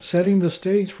setting the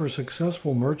stage for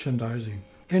successful merchandising.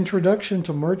 Introduction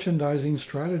to merchandising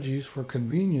strategies for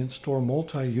convenience store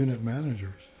multi-unit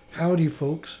managers. Howdy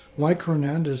folks, Mike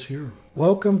Hernandez here.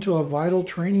 Welcome to a vital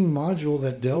training module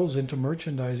that delves into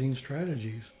merchandising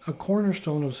strategies, a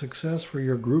cornerstone of success for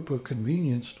your group of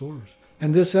convenience stores.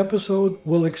 In this episode,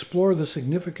 we'll explore the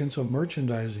significance of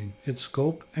merchandising, its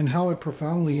scope, and how it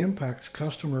profoundly impacts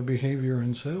customer behavior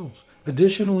and sales.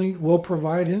 Additionally, we'll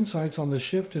provide insights on the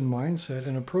shift in mindset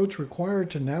and approach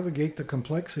required to navigate the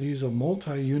complexities of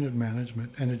multi-unit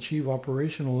management and achieve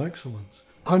operational excellence.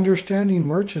 Understanding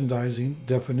merchandising,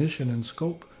 definition, and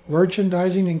scope.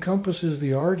 Merchandising encompasses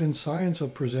the art and science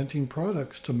of presenting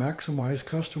products to maximize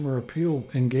customer appeal,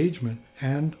 engagement,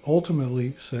 and,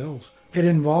 ultimately, sales. It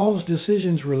involves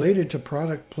decisions related to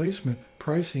product placement,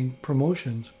 pricing,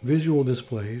 promotions, visual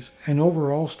displays, and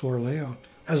overall store layout.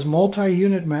 As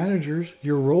multi-unit managers,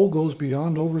 your role goes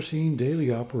beyond overseeing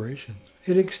daily operations.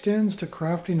 It extends to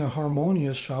crafting a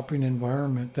harmonious shopping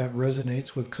environment that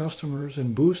resonates with customers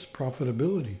and boosts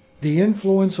profitability. The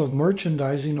influence of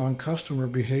merchandising on customer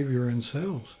behavior and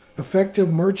sales.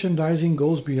 Effective merchandising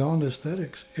goes beyond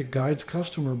aesthetics. It guides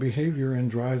customer behavior and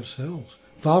drives sales.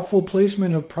 Thoughtful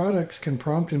placement of products can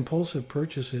prompt impulsive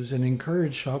purchases and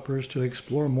encourage shoppers to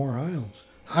explore more aisles.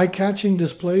 Eye-catching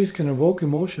displays can evoke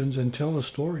emotions and tell a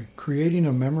story, creating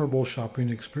a memorable shopping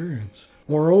experience.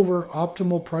 Moreover,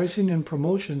 optimal pricing and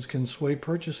promotions can sway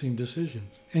purchasing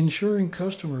decisions, ensuring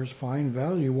customers find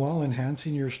value while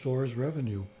enhancing your store's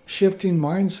revenue. Shifting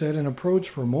mindset and approach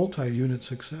for multi-unit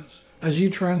success. As you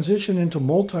transition into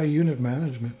multi-unit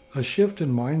management, a shift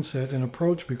in mindset and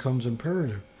approach becomes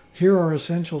imperative. Here are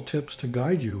essential tips to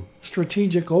guide you.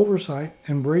 Strategic oversight.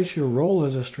 Embrace your role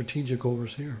as a strategic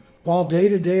overseer. While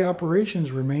day-to-day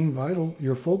operations remain vital,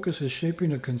 your focus is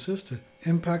shaping a consistent,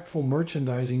 impactful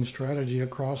merchandising strategy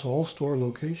across all store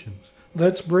locations.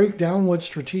 Let's break down what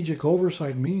strategic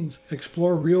oversight means,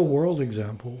 explore real-world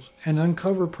examples, and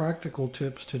uncover practical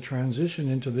tips to transition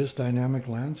into this dynamic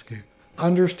landscape.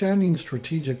 Understanding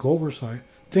strategic oversight.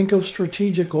 Think of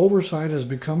strategic oversight as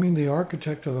becoming the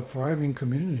architect of a thriving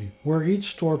community, where each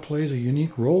store plays a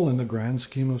unique role in the grand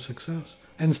scheme of success.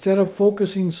 Instead of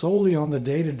focusing solely on the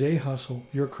day-to-day hustle,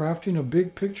 you're crafting a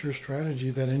big-picture strategy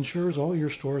that ensures all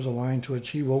your stores align to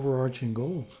achieve overarching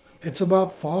goals. It's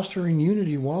about fostering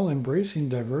unity while embracing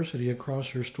diversity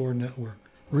across your store network.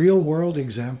 Real-world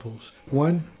examples.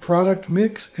 1. Product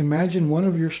mix. Imagine one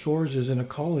of your stores is in a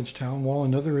college town while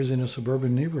another is in a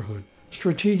suburban neighborhood.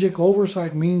 Strategic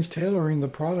oversight means tailoring the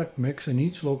product mix in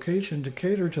each location to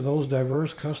cater to those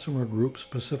diverse customer groups'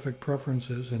 specific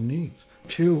preferences and needs.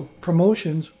 2.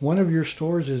 Promotions. One of your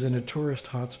stores is in a tourist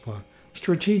hotspot.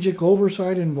 Strategic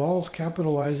oversight involves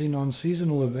capitalizing on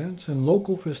seasonal events and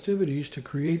local festivities to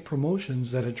create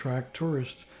promotions that attract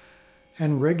tourists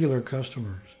and regular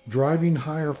customers, driving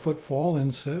higher footfall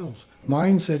and sales.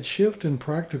 Mindset shift and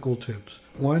practical tips.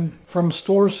 1. From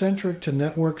store-centric to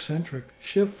network-centric.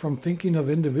 Shift from thinking of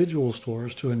individual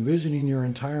stores to envisioning your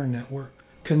entire network.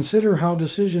 Consider how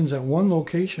decisions at one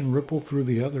location ripple through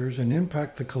the others and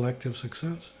impact the collective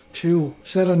success. 2.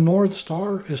 Set a North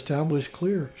Star. Establish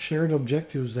clear, shared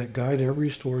objectives that guide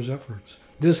every store's efforts.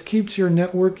 This keeps your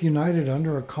network united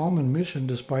under a common mission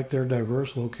despite their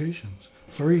diverse locations.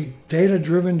 3.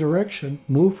 Data-driven direction.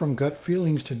 Move from gut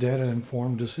feelings to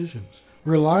data-informed decisions.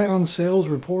 Rely on sales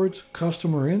reports,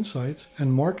 customer insights,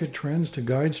 and market trends to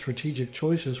guide strategic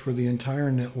choices for the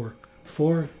entire network.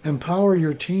 4. Empower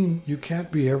your team. You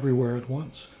can't be everywhere at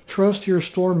once. Trust your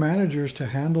store managers to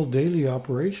handle daily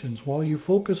operations while you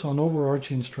focus on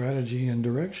overarching strategy and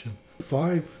direction.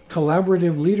 5.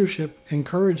 Collaborative leadership.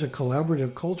 Encourage a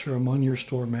collaborative culture among your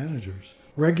store managers.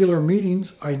 Regular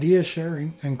meetings, idea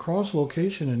sharing, and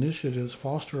cross-location initiatives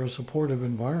foster a supportive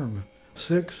environment.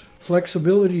 6.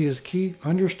 Flexibility is key.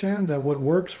 Understand that what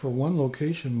works for one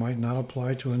location might not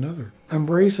apply to another.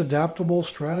 Embrace adaptable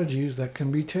strategies that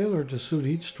can be tailored to suit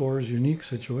each store's unique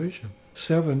situation.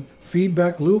 7.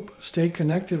 Feedback loop. Stay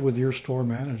connected with your store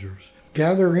managers.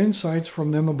 Gather insights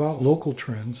from them about local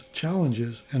trends,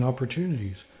 challenges, and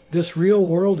opportunities. This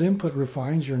real-world input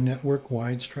refines your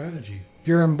network-wide strategy.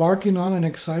 You're embarking on an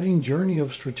exciting journey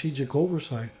of strategic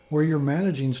oversight where you're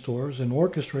managing stores and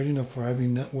orchestrating a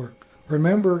thriving network.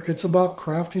 Remember, it's about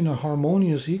crafting a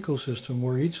harmonious ecosystem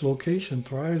where each location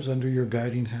thrives under your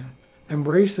guiding hand.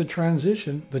 Embrace the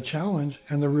transition, the challenge,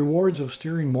 and the rewards of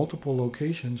steering multiple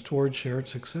locations toward shared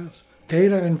success.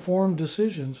 Data-informed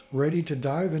decisions, ready to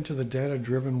dive into the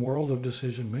data-driven world of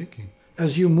decision-making.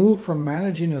 As you move from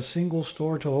managing a single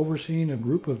store to overseeing a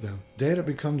group of them, data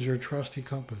becomes your trusty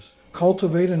compass.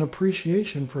 Cultivate an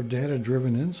appreciation for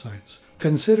data-driven insights.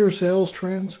 Consider sales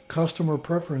trends, customer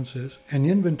preferences, and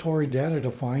inventory data to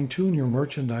fine-tune your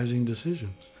merchandising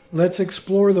decisions. Let's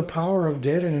explore the power of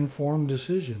data-informed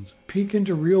decisions, peek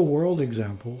into real-world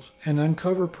examples, and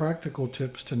uncover practical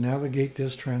tips to navigate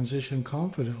this transition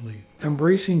confidently.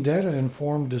 Embracing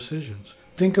data-informed decisions.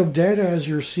 Think of data as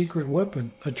your secret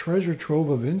weapon, a treasure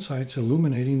trove of insights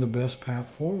illuminating the best path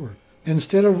forward.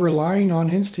 Instead of relying on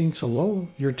instincts alone,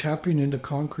 you're tapping into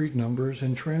concrete numbers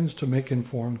and trends to make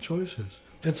informed choices.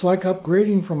 It's like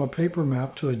upgrading from a paper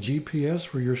map to a GPS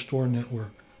for your store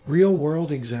network.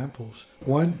 Real-world examples.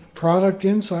 1. Product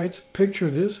insights.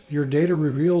 Picture this. Your data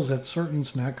reveals that certain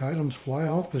snack items fly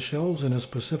off the shelves in a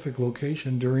specific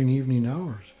location during evening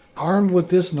hours. Armed with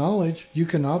this knowledge, you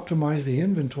can optimize the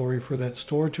inventory for that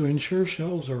store to ensure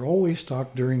shelves are always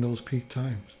stocked during those peak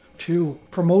times. 2.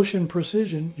 Promotion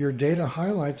precision. Your data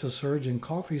highlights a surge in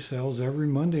coffee sales every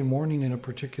Monday morning in a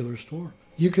particular store.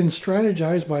 You can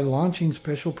strategize by launching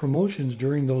special promotions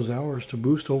during those hours to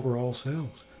boost overall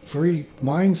sales. 3.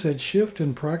 Mindset shift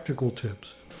and practical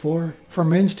tips. 4.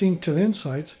 From instinct to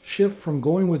insights, shift from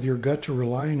going with your gut to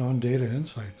relying on data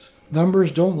insights.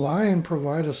 Numbers don't lie and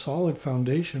provide a solid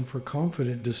foundation for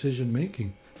confident decision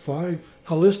making. 5.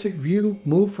 Holistic view.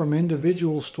 Move from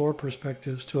individual store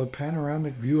perspectives to a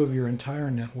panoramic view of your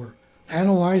entire network.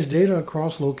 Analyze data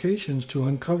across locations to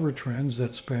uncover trends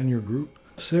that span your group.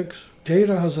 6.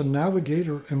 Data as a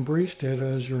navigator. Embrace data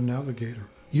as your navigator.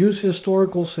 Use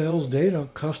historical sales data,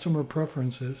 customer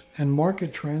preferences, and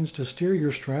market trends to steer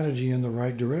your strategy in the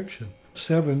right direction.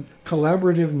 7.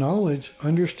 Collaborative knowledge.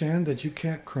 Understand that you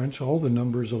can't crunch all the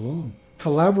numbers alone.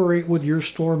 Collaborate with your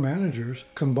store managers,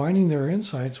 combining their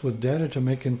insights with data to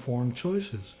make informed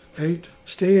choices. 8.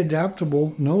 Stay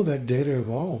adaptable. Know that data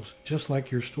evolves, just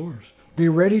like your stores. Be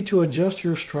ready to adjust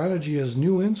your strategy as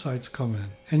new insights come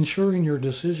in, ensuring your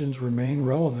decisions remain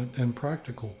relevant and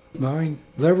practical. 9.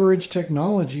 Leverage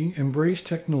technology. Embrace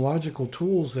technological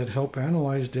tools that help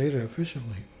analyze data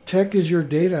efficiently. Tech is your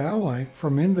data ally,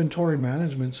 from inventory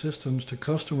management systems to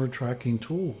customer tracking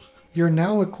tools. You're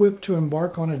now equipped to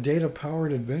embark on a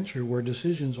data-powered adventure where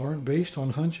decisions aren't based on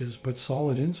hunches but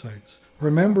solid insights.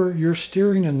 Remember, you're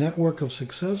steering a network of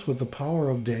success with the power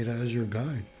of data as your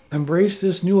guide. Embrace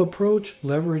this new approach,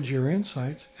 leverage your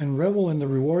insights, and revel in the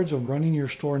rewards of running your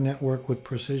store network with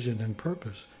precision and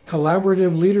purpose.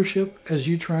 Collaborative leadership. As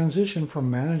you transition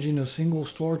from managing a single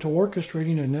store to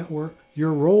orchestrating a network,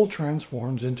 your role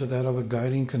transforms into that of a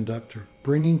guiding conductor,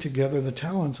 bringing together the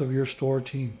talents of your store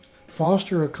teams.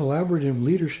 Foster a collaborative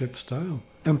leadership style.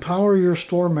 Empower your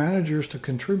store managers to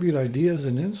contribute ideas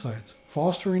and insights,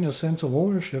 fostering a sense of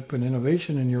ownership and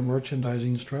innovation in your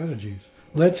merchandising strategies.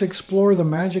 Let's explore the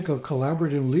magic of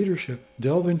collaborative leadership,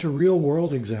 delve into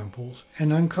real-world examples,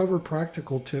 and uncover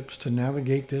practical tips to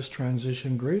navigate this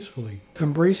transition gracefully.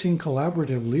 Embracing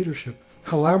collaborative leadership.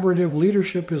 Collaborative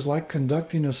leadership is like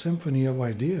conducting a symphony of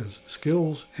ideas,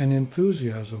 skills, and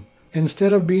enthusiasm.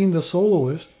 Instead of being the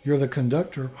soloist, you're the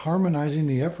conductor, harmonizing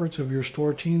the efforts of your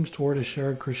store teams toward a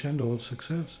shared crescendo of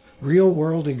success.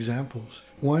 Real-world examples.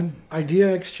 1.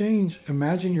 Idea exchange.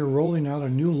 Imagine you're rolling out a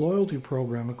new loyalty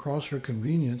program across your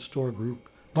convenience store group.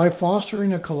 By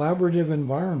fostering a collaborative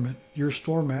environment, your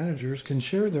store managers can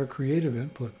share their creative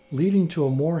input, leading to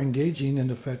a more engaging and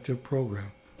effective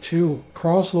program. 2.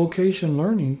 Cross-location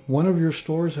learning. One of your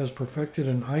stores has perfected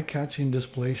an eye-catching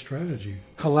display strategy.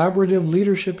 Collaborative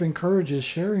leadership encourages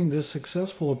sharing this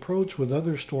successful approach with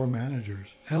other store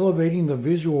managers, elevating the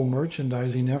visual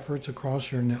merchandising efforts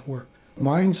across your network.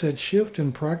 Mindset shift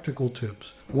and practical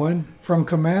tips. 1. From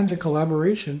command to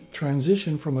collaboration,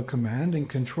 transition from a command and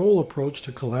control approach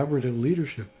to collaborative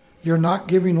leadership. You're not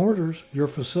giving orders, you're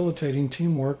facilitating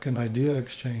teamwork and idea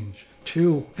exchange.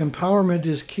 2. Empowerment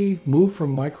is key. Move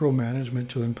from micromanagement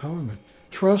to empowerment.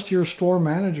 Trust your store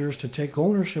managers to take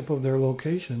ownership of their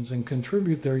locations and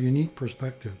contribute their unique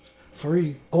perspectives.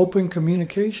 3. Open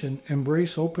communication.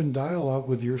 Embrace open dialogue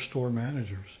with your store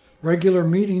managers. Regular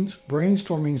meetings,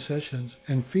 brainstorming sessions,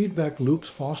 and feedback loops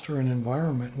foster an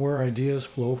environment where ideas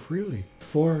flow freely.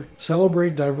 4.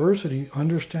 Celebrate diversity.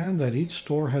 Understand that each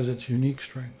store has its unique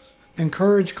strengths.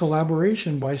 Encourage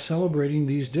collaboration by celebrating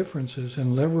these differences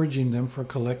and leveraging them for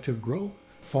collective growth.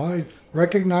 5.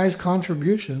 Recognize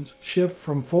contributions. Shift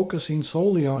from focusing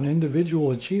solely on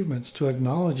individual achievements to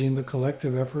acknowledging the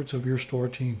collective efforts of your store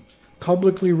teams.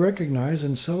 Publicly recognize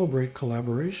and celebrate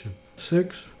collaboration.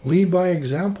 6. Lead by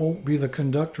example. Be the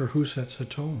conductor who sets the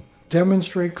tone.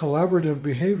 Demonstrate collaborative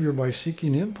behavior by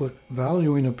seeking input,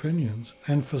 valuing opinions,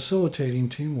 and facilitating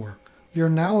teamwork. You're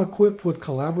now equipped with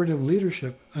collaborative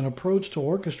leadership, an approach to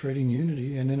orchestrating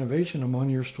unity and innovation among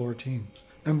your store teams.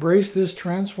 Embrace this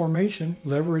transformation,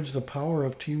 leverage the power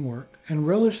of teamwork, and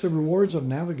relish the rewards of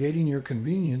navigating your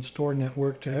convenience store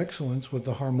network to excellence with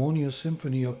the harmonious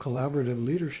symphony of collaborative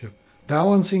leadership.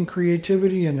 Balancing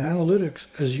creativity and analytics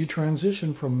as you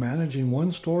transition from managing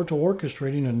one store to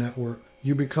orchestrating a network,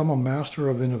 you become a master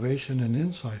of innovation and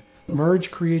insight.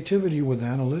 Merge creativity with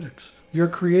analytics. Your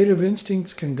creative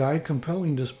instincts can guide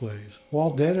compelling displays, while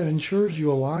data ensures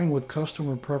you align with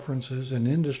customer preferences and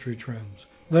industry trends.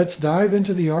 Let's dive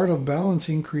into the art of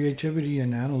balancing creativity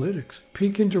and analytics,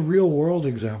 peek into real-world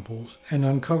examples, and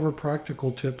uncover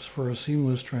practical tips for a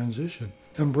seamless transition.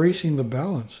 Embracing the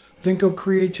balance. Think of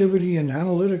creativity and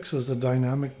analytics as a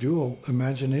dynamic duo,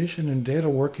 imagination and data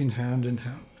working hand in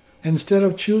hand. Instead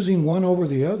of choosing one over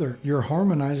the other, you're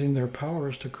harmonizing their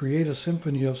powers to create a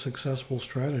symphony of successful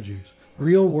strategies.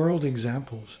 Real-world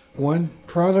examples. 1.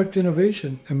 Product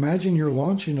innovation. Imagine you're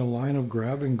launching a line of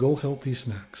grab-and-go healthy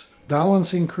snacks.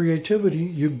 Balancing creativity,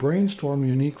 you brainstorm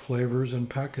unique flavors and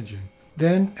packaging.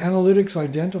 Then, analytics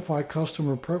identify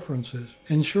customer preferences,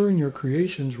 ensuring your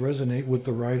creations resonate with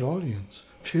the right audience.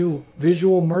 2.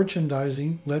 Visual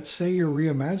merchandising. Let's say you're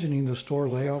reimagining the store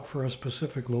layout for a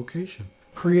specific location.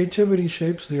 Creativity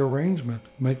shapes the arrangement,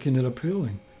 making it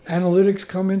appealing. Analytics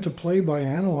come into play by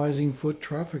analyzing foot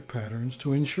traffic patterns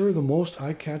to ensure the most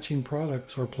eye-catching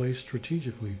products are placed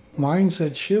strategically.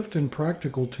 Mindset shift and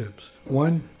practical tips.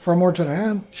 1. From or to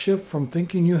and, shift from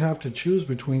thinking you have to choose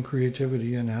between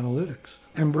creativity and analytics.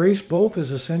 Embrace both as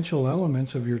essential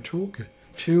elements of your toolkit.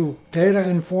 2.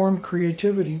 Data-informed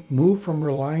creativity. Move from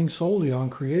relying solely on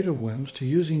creative whims to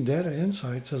using data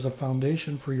insights as a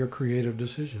foundation for your creative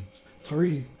decisions.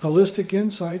 3. Holistic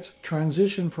insights.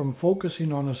 Transition from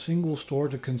focusing on a single store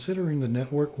to considering the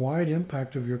network-wide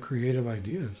impact of your creative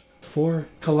ideas. 4.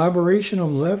 Collaboration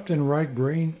of left and right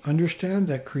brain. Understand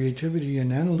that creativity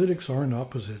and analytics aren't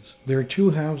opposites. They're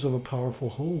two halves of a powerful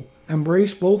whole.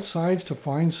 Embrace both sides to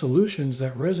find solutions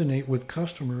that resonate with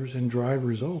customers and drive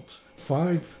results.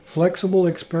 5. Flexible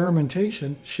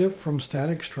experimentation. Shift from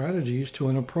static strategies to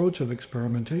an approach of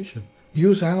experimentation.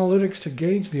 Use analytics to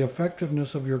gauge the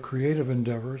effectiveness of your creative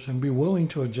endeavors and be willing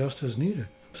to adjust as needed.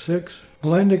 6.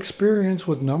 Blend experience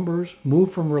with numbers. Move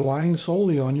from relying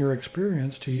solely on your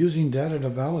experience to using data to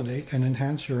validate and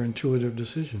enhance your intuitive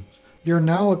decisions. You're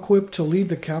now equipped to lead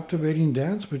the captivating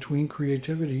dance between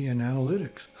creativity and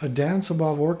analytics, a dance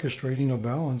about orchestrating a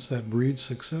balance that breeds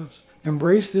success.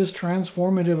 Embrace this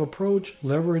transformative approach,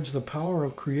 leverage the power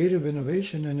of creative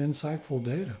innovation and insightful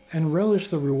data, and relish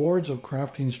the rewards of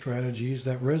crafting strategies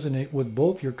that resonate with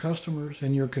both your customers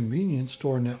and your convenience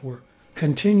store network.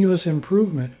 Continuous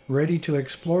improvement, ready to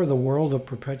explore the world of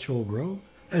perpetual growth?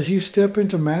 As you step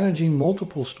into managing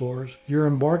multiple stores, you're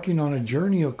embarking on a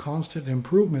journey of constant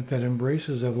improvement that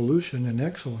embraces evolution and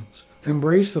excellence.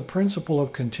 Embrace the principle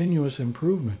of continuous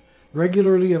improvement.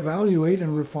 Regularly evaluate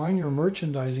and refine your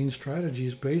merchandising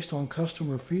strategies based on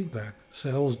customer feedback,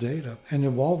 sales data, and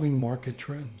evolving market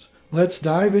trends. Let's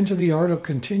dive into the art of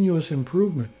continuous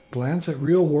improvement, glance at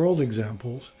real-world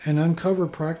examples, and uncover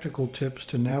practical tips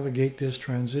to navigate this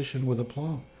transition with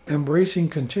aplomb. Embracing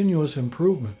continuous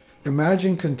improvement.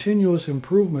 Imagine continuous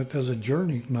improvement as a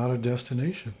journey, not a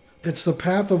destination. It's the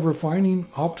path of refining,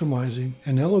 optimizing,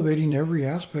 and elevating every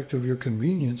aspect of your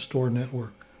convenience store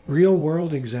network.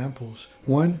 Real-world examples.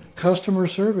 1. Customer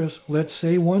service. Let's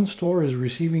say one store is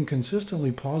receiving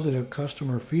consistently positive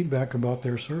customer feedback about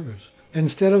their service.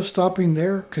 Instead of stopping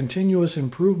there, continuous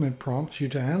improvement prompts you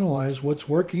to analyze what's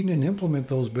working and implement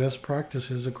those best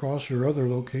practices across your other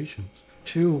locations.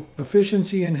 2.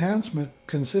 Efficiency enhancement.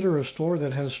 Consider a store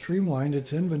that has streamlined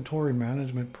its inventory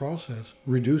management process,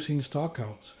 reducing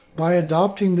stockouts. By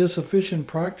adopting this efficient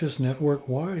practice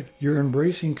network-wide, you're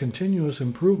embracing continuous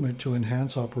improvement to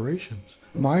enhance operations.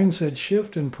 Mindset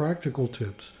shift and practical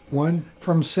tips. 1.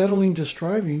 From settling to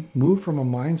striving, move from a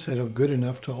mindset of good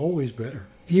enough to always better.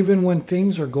 Even when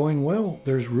things are going well,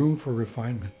 there's room for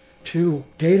refinement. 2.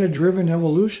 Data-driven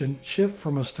evolution. Shift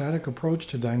from a static approach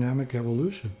to dynamic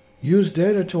evolution. Use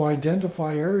data to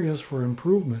identify areas for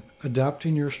improvement,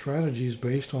 adapting your strategies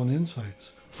based on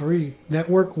insights. 3.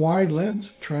 Network-wide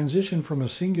lens. Transition from a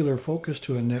singular focus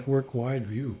to a network-wide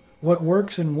view. What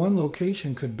works in one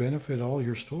location could benefit all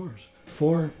your stores.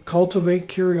 4. Cultivate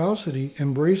curiosity.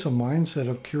 Embrace a mindset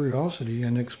of curiosity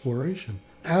and exploration.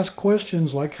 Ask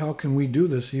questions like, how can we do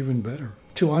this even better?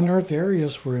 To unearth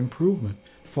areas for improvement.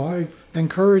 5.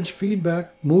 Encourage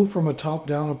feedback. Move from a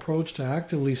top-down approach to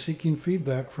actively seeking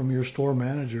feedback from your store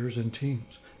managers and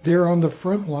teams. They're on the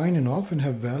front line and often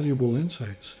have valuable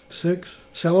insights. 6.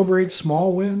 Celebrate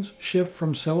small wins. Shift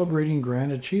from celebrating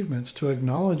grand achievements to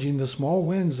acknowledging the small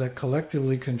wins that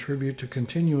collectively contribute to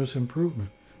continuous improvement.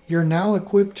 You're now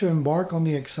equipped to embark on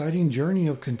the exciting journey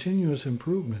of continuous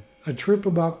improvement, a trip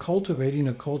about cultivating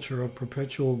a culture of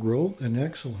perpetual growth and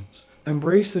excellence.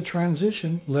 Embrace the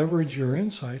transition, leverage your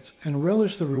insights, and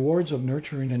relish the rewards of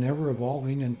nurturing an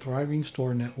ever-evolving and thriving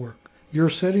store network. You're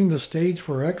setting the stage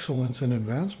for excellence and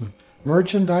advancement.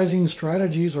 Merchandising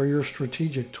strategies are your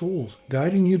strategic tools,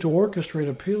 guiding you to orchestrate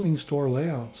appealing store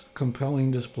layouts,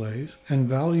 compelling displays, and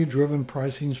value-driven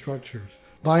pricing structures.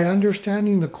 By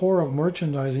understanding the core of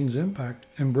merchandising's impact,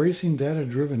 embracing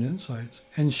data-driven insights,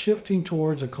 and shifting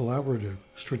towards a collaborative,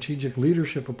 strategic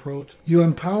leadership approach, you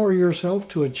empower yourself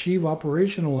to achieve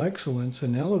operational excellence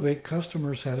and elevate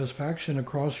customer satisfaction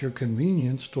across your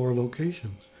convenience store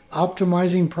locations.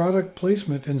 Optimizing product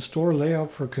placement and store layout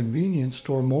for convenience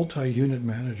store multi-unit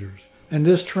managers. In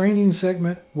this training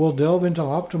segment, we'll delve into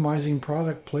optimizing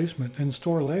product placement and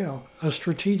store layout, a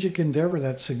strategic endeavor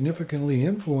that significantly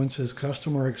influences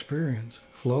customer experience,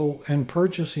 flow, and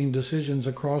purchasing decisions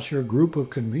across your group of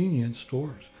convenience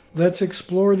stores. Let's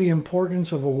explore the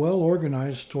importance of a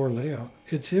well-organized store layout,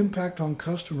 its impact on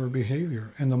customer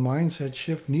behavior, and the mindset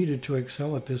shift needed to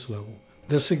excel at this level.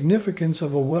 The significance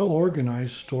of a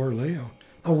well-organized store layout.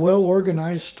 A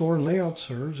well-organized store layout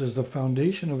serves as the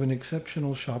foundation of an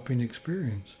exceptional shopping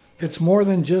experience. It's more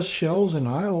than just shelves and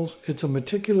aisles, it's a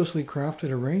meticulously crafted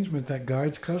arrangement that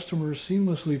guides customers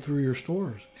seamlessly through your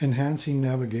stores, enhancing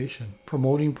navigation,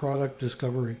 promoting product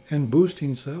discovery, and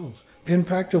boosting sales.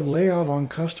 Impact of layout on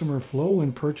customer flow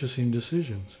and purchasing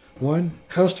decisions. 1.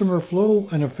 Customer flow.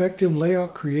 An effective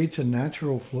layout creates a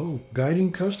natural flow,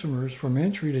 guiding customers from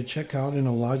entry to checkout in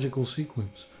a logical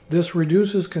sequence. This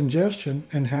reduces congestion,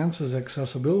 enhances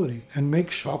accessibility, and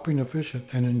makes shopping efficient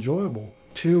and enjoyable.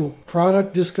 2.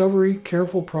 Product discovery.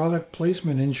 Careful product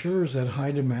placement ensures that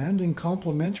high demand and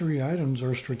complementary items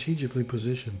are strategically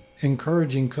positioned,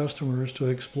 encouraging customers to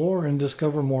explore and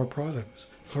discover more products.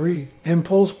 3.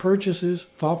 Impulse purchases.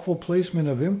 Thoughtful placement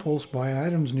of impulse buy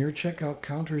items near checkout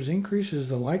counters increases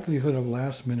the likelihood of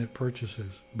last-minute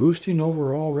purchases, boosting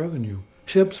overall revenue.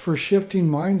 Tips for shifting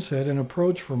mindset and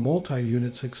approach for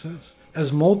multi-unit success.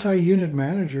 As multi-unit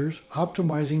managers,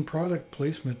 optimizing product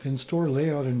placement and store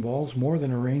layout involves more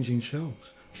than arranging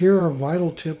shelves. Here are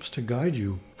vital tips to guide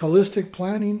you. Holistic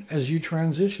planning. As you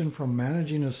transition from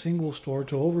managing a single store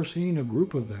to overseeing a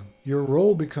group of them, your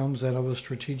role becomes that of a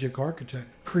strategic architect,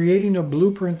 creating a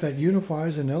blueprint that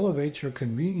unifies and elevates your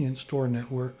convenience store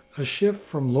network, a shift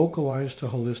from localized to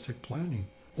holistic planning.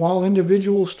 While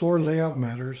individual store layout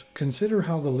matters, consider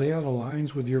how the layout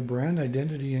aligns with your brand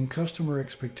identity and customer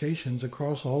expectations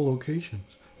across all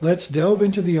locations. Let's delve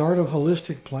into the art of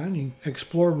holistic planning,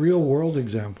 explore real-world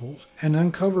examples, and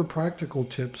uncover practical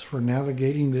tips for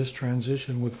navigating this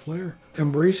transition with flair.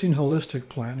 Embracing holistic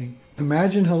planning.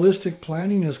 Imagine holistic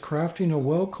planning as crafting a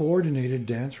well-coordinated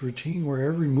dance routine where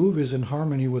every move is in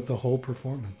harmony with the whole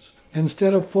performance.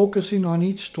 Instead of focusing on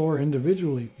each store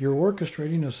individually, you're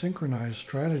orchestrating a synchronized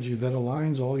strategy that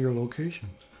aligns all your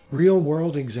locations.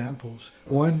 Real-world examples.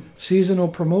 1. Seasonal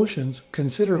promotions.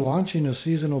 Consider launching a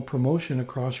seasonal promotion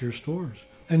across your stores.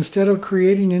 Instead of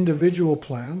creating individual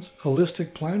plans,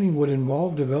 holistic planning would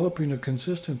involve developing a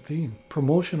consistent theme,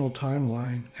 promotional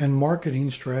timeline, and marketing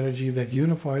strategy that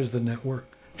unifies the network.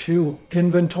 2.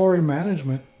 Inventory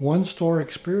management. One store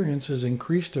experiences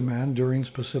increased demand during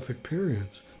specific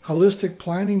periods. Holistic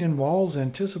planning involves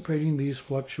anticipating these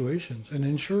fluctuations and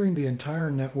ensuring the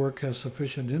entire network has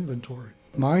sufficient inventory.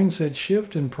 Mindset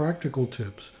shift and practical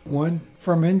tips. 1.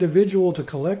 From individual to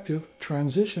collective,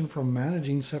 transition from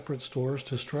managing separate stores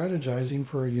to strategizing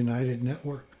for a united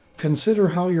network. Consider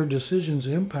how your decisions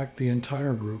impact the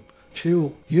entire group.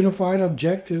 2. Unified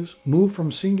objectives. Move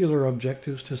from singular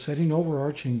objectives to setting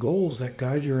overarching goals that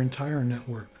guide your entire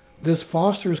network. This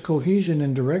fosters cohesion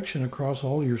and direction across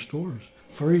all your stores.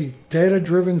 3.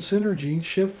 Data-driven synergy.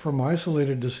 Shift from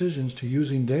isolated decisions to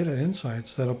using data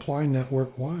insights that apply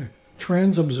network-wide.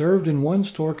 Trends observed in one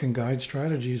store can guide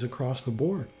strategies across the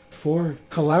board. 4.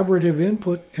 Collaborative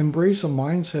input. Embrace a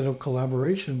mindset of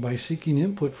collaboration by seeking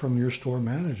input from your store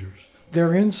managers.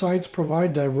 Their insights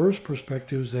provide diverse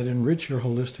perspectives that enrich your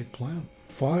holistic plan.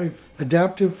 5.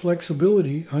 Adaptive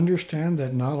flexibility. Understand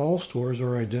that not all stores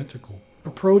are identical.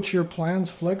 Approach your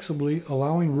plans flexibly,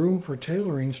 allowing room for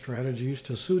tailoring strategies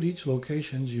to suit each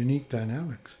location's unique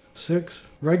dynamics. 6.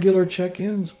 Regular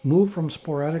check-ins. Move from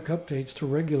sporadic updates to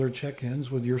regular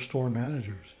check-ins with your store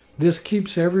managers. This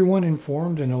keeps everyone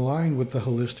informed and aligned with the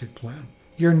holistic plan.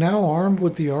 You're now armed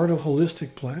with the art of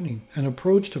holistic planning, an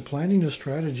approach to planning a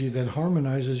strategy that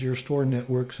harmonizes your store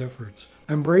network's efforts.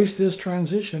 Embrace this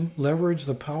transition, leverage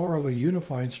the power of a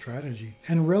unified strategy,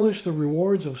 and relish the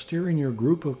rewards of steering your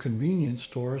group of convenience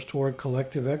stores toward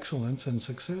collective excellence and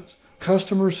success.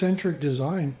 Customer-centric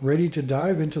design, ready to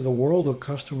dive into the world of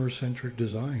customer-centric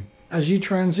design. As you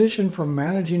transition from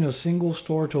managing a single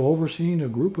store to overseeing a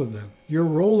group of them, your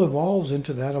role evolves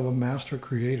into that of a master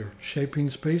creator, shaping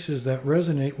spaces that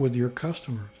resonate with your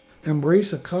customers.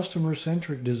 Embrace a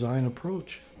customer-centric design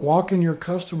approach. Walk in your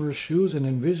customers' shoes and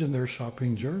envision their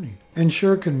shopping journey.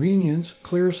 Ensure convenience,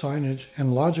 clear signage,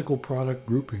 and logical product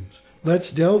groupings.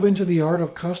 Let's delve into the art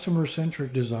of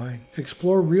customer-centric design,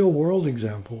 explore real-world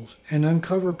examples, and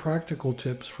uncover practical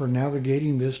tips for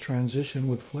navigating this transition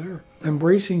with flair.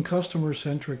 Embracing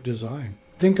customer-centric design.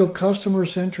 Think of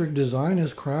customer-centric design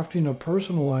as crafting a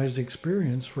personalized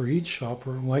experience for each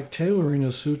shopper, like tailoring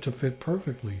a suit to fit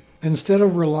perfectly. Instead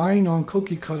of relying on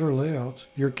cookie-cutter layouts,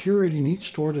 you're curating each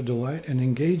store to delight and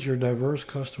engage your diverse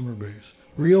customer base.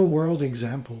 Real-world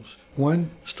examples.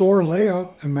 1. Store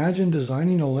layout. Imagine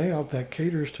designing a layout that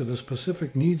caters to the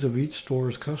specific needs of each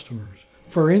store's customers.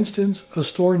 For instance, a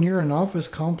store near an office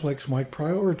complex might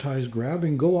prioritize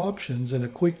grab-and-go options and a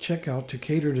quick checkout to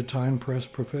cater to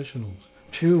time-pressed professionals.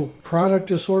 2. Product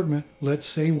assortment. Let's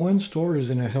say one store is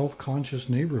in a health-conscious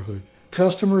neighborhood.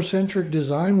 Customer-centric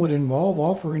design would involve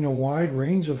offering a wide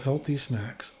range of healthy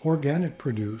snacks, organic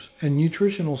produce, and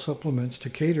nutritional supplements to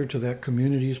cater to that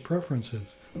community's preferences.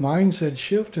 Mindset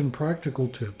shift and practical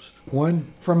tips.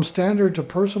 1. From standard to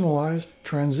personalized,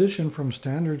 transition from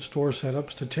standard store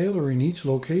setups to tailoring each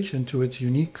location to its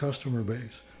unique customer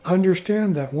base.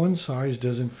 Understand that one size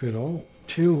doesn't fit all.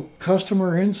 2.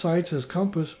 Customer insights as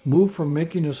compass. Move from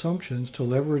making assumptions to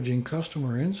leveraging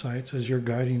customer insights as your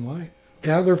guiding light.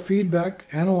 Gather feedback,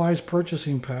 analyze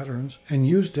purchasing patterns, and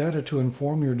use data to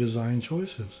inform your design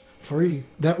choices. 3.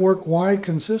 Network-wide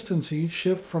consistency.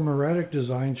 Shift from erratic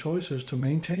design choices to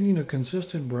maintaining a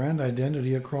consistent brand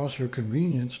identity across your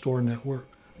convenience store network.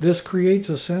 This creates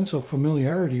a sense of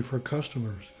familiarity for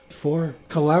customers. 4.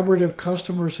 Collaborative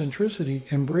customer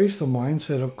centricity. Embrace the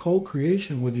mindset of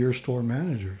co-creation with your store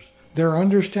managers. Their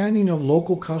understanding of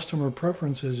local customer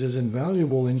preferences is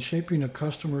invaluable in shaping a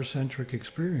customer-centric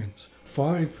experience.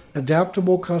 5.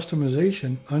 Adaptable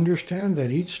customization. Understand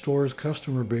that each store's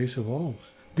customer base evolves.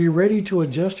 Be ready to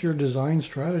adjust your design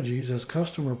strategies as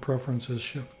customer preferences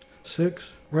shift.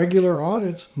 6. Regular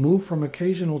audits. Move from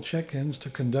occasional check-ins to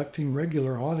conducting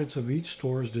regular audits of each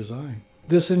store's design.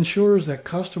 This ensures that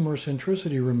customer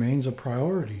centricity remains a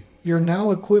priority. You're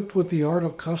now equipped with the art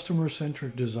of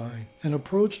customer-centric design, an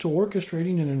approach to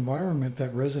orchestrating an environment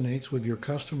that resonates with your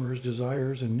customers'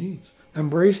 desires and needs.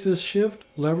 Embrace this shift,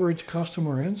 leverage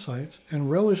customer insights,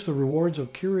 and relish the rewards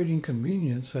of curating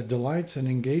convenience that delights and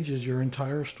engages your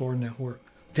entire store network.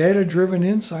 Data-driven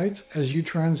insights. As you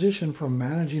transition from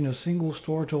managing a single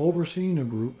store to overseeing a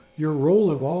group, your role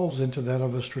evolves into that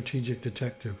of a strategic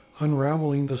detective,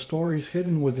 unraveling the stories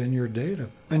hidden within your data.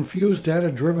 Infuse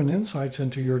data-driven insights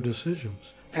into your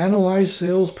decisions. Analyze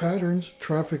sales patterns,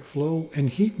 traffic flow, and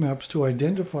heat maps to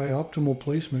identify optimal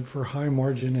placement for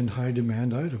high-margin and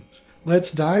high-demand items.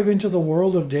 Let's dive into the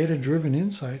world of data-driven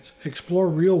insights, explore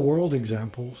real-world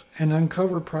examples, and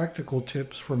uncover practical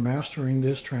tips for mastering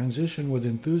this transition with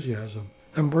enthusiasm.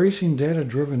 Embracing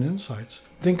data-driven insights.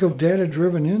 Think of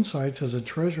data-driven insights as a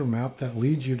treasure map that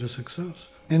leads you to success.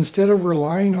 Instead of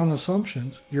relying on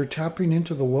assumptions, you're tapping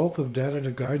into the wealth of data to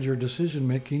guide your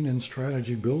decision-making and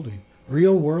strategy building.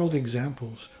 Real-world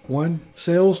examples. 1.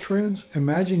 Sales trends.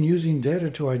 Imagine using data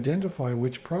to identify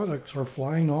which products are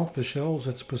flying off the shelves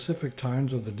at specific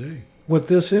times of the day. With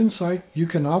this insight, you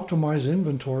can optimize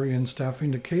inventory and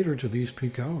staffing to cater to these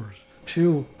peak hours.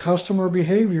 2. Customer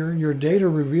behavior. Your data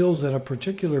reveals that a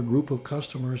particular group of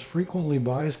customers frequently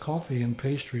buys coffee and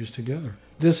pastries together.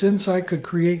 This insight could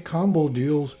create combo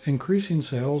deals, increasing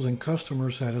sales and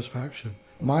customer satisfaction.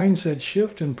 Mindset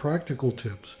shift and practical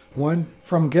tips. 1.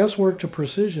 From guesswork to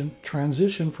precision,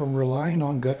 transition from relying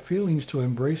on gut feelings to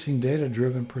embracing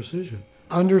data-driven precision.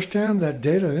 Understand that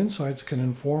data insights can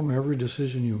inform every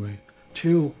decision you make.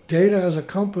 2. Data as a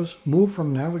compass. Move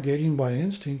from navigating by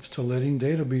instincts to letting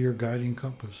data be your guiding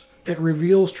compass. It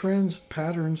reveals trends,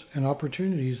 patterns, and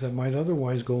opportunities that might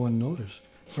otherwise go unnoticed.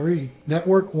 3.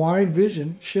 Network-wide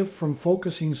vision. Shift from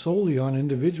focusing solely on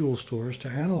individual stores to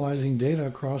analyzing data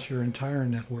across your entire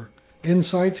network.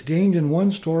 Insights gained in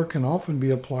one store can often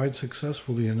be applied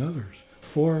successfully in others.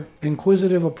 4.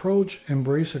 Inquisitive approach.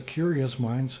 Embrace a curious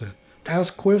mindset.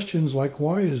 Ask questions like,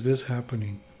 why is this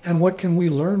happening? And what can we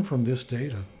learn from this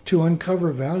data to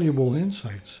uncover valuable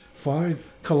insights? 5.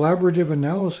 Collaborative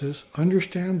analysis.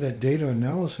 Understand that data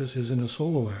analysis isn't a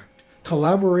solo act.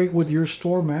 Collaborate with your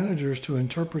store managers to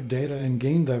interpret data and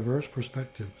gain diverse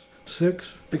perspectives.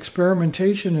 6.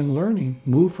 Experimentation and learning.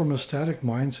 Move from a static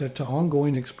mindset to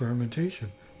ongoing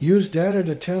experimentation. Use data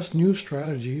to test new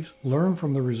strategies, learn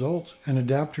from the results, and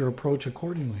adapt your approach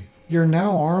accordingly. You're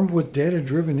now armed with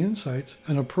data-driven insights,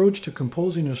 an approach to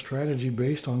composing a strategy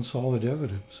based on solid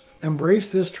evidence. Embrace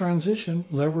this transition,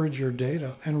 leverage your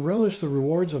data, and relish the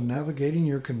rewards of navigating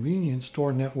your convenience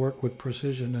store network with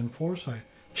precision and foresight.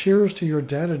 Cheers to your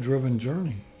data-driven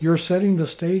journey. You're setting the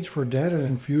stage for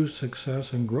data-infused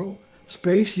success and growth.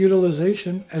 Space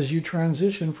utilization. As you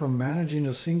transition from managing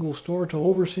a single store to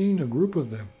overseeing a group of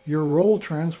them, your role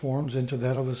transforms into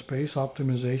that of a space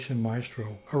optimization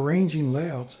maestro, arranging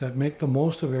layouts that make the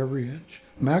most of every inch.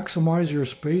 Maximize your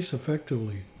space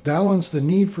effectively. Balance the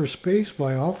need for space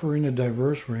by offering a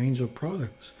diverse range of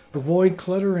products. Avoid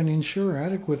clutter and ensure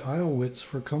adequate aisle widths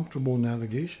for comfortable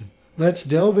navigation. Let's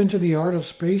delve into the art of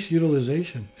space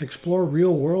utilization, explore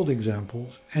real-world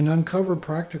examples, and uncover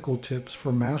practical tips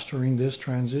for mastering this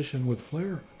transition with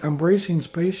flair. Embracing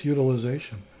space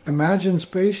utilization. Imagine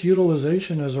space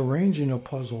utilization as arranging a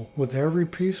puzzle, with every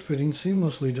piece fitting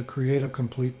seamlessly to create a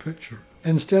complete picture.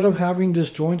 Instead of having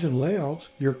disjointed layouts,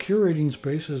 you're curating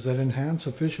spaces that enhance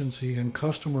efficiency and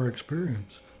customer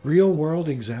experience. Real-world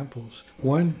examples.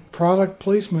 1. Product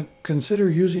placement. Consider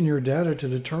using your data to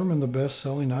determine the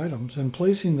best-selling items and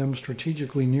placing them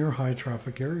strategically near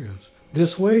high-traffic areas.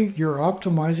 This way, you're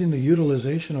optimizing the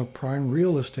utilization of prime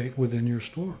real estate within your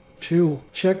store. 2.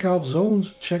 Checkout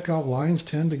zones. Checkout lines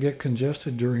tend to get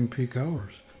congested during peak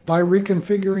hours. By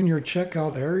reconfiguring your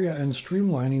checkout area and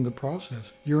streamlining the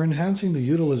process, you're enhancing the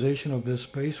utilization of this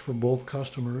space for both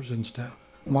customers and staff.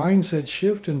 Mindset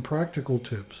shift and practical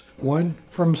tips. 1.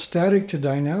 From static to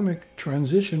dynamic,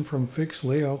 transition from fixed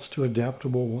layouts to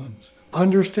adaptable ones.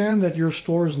 Understand that your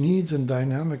store's needs and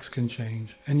dynamics can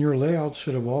change, and your layouts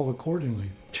should evolve accordingly.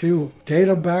 2.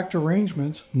 Data-backed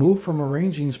arrangements. Move from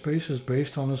arranging spaces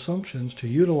based on assumptions to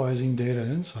utilizing data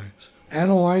insights.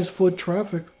 Analyze foot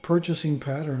traffic, purchasing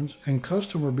patterns, and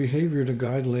customer behavior to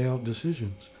guide layout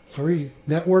decisions. 3.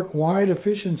 Network-wide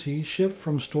efficiency. Shift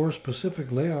from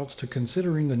store-specific layouts to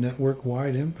considering the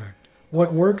network-wide impact.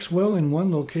 What works well in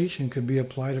one location could be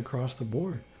applied across the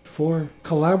board. 4.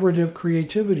 Collaborative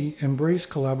creativity. Embrace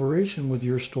collaboration with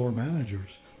your store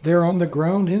managers. Their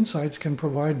on-the-ground insights can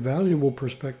provide valuable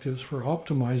perspectives for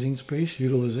optimizing space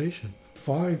utilization.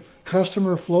 5.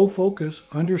 Customer flow focus.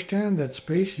 Understand that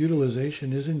space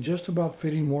utilization isn't just about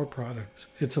fitting more products.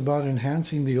 It's about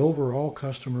enhancing the overall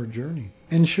customer journey.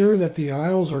 Ensure that the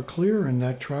aisles are clear and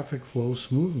that traffic flows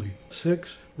smoothly.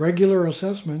 6. Regular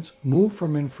assessments. Move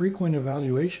from infrequent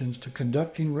evaluations to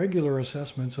conducting regular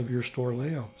assessments of your store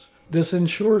layouts. This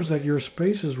ensures that your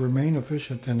spaces remain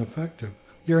efficient and effective.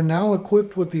 You're now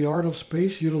equipped with the art of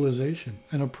space utilization,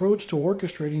 an approach to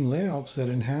orchestrating layouts that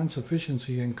enhance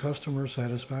efficiency and customer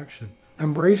satisfaction.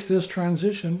 Embrace this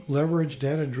transition, leverage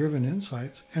data-driven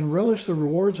insights, and relish the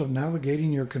rewards of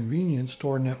navigating your convenience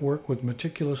store network with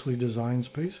meticulously designed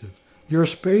spaces. Your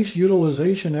space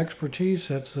utilization expertise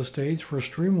sets the stage for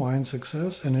streamlined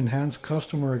success and enhanced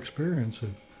customer experiences.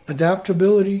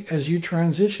 Adaptability. As you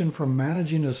transition from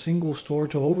managing a single store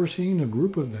to overseeing a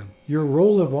group of them, your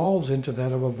role evolves into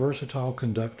that of a versatile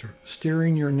conductor,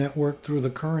 steering your network through the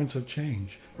currents of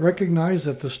change. Recognize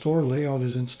that the store layout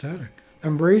isn't static.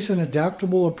 Embrace an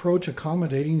adaptable approach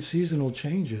accommodating seasonal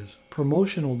changes,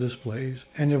 promotional displays,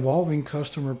 and evolving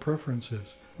customer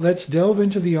preferences. Let's delve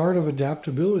into the art of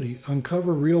adaptability,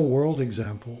 uncover real-world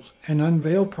examples, and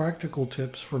unveil practical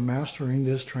tips for mastering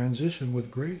this transition with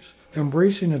grace.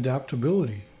 Embracing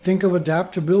adaptability. Think of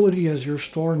adaptability as your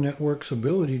store network's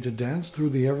ability to dance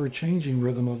through the ever-changing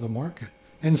rhythm of the market.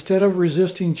 Instead of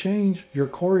resisting change, you're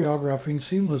choreographing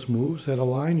seamless moves that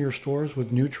align your stores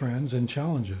with new trends and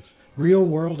challenges.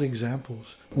 Real-world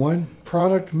examples. 1.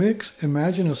 Product mix.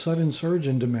 Imagine a sudden surge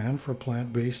in demand for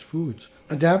plant-based foods.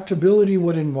 Adaptability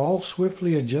would involve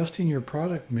swiftly adjusting your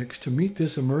product mix to meet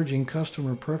this emerging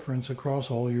customer preference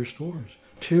across all your stores.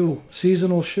 2.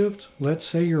 Seasonal shifts. Let's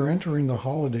say you're entering the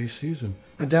holiday season.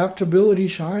 Adaptability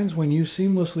shines when you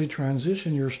seamlessly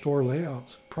transition your store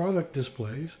layouts, product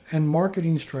displays, and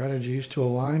marketing strategies to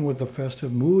align with the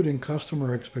festive mood and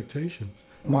customer expectations.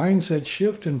 Mindset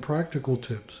shift and practical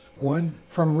tips. 1.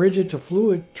 From rigid to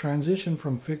fluid, transition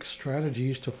from fixed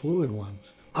strategies to fluid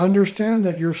ones. Understand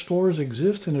that your stores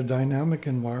exist in a dynamic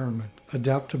environment.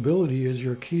 Adaptability is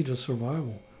your key to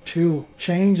survival. 2.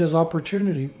 Change as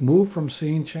opportunity. Move from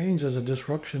seeing change as a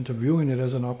disruption to viewing it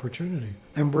as an opportunity.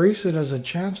 Embrace it as a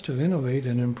chance to innovate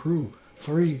and improve.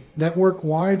 3.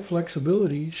 Network-wide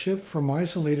flexibility. Shift from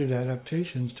isolated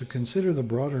adaptations to consider the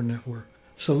broader network.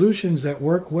 Solutions that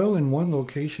work well in one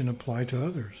location apply to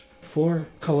others. 4.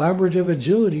 Collaborative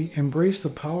agility. Embrace the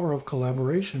power of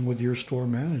collaboration with your store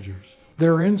managers.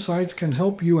 Their insights can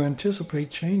help you anticipate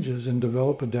changes and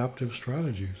develop adaptive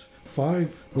strategies.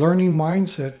 5. Learning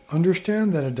mindset.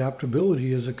 Understand that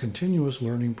adaptability is a continuous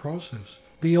learning process.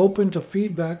 Be open to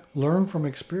feedback, learn from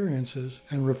experiences,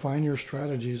 and refine your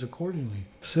strategies accordingly.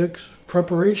 6.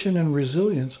 Preparation and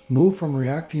resilience. Move from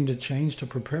reacting to change to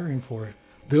preparing for it.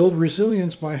 Build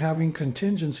resilience by having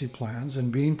contingency plans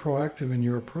and being proactive in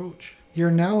your approach.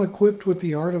 You're now equipped with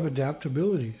the art of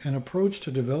adaptability, an approach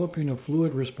to developing a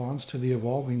fluid response to the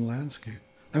evolving landscape.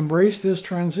 Embrace this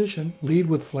transition, lead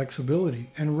with flexibility,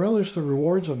 and relish the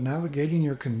rewards of navigating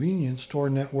your convenience store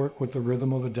network with the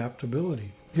rhythm of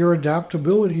adaptability. Your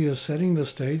adaptability is setting the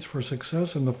stage for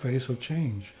success in the face of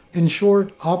change. In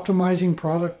short, optimizing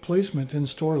product placement and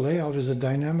store layout is a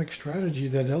dynamic strategy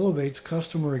that elevates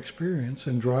customer experience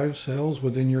and drives sales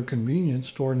within your convenience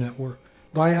store network.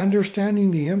 By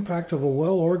understanding the impact of a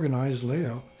well-organized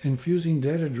layout, infusing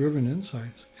data-driven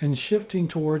insights, and shifting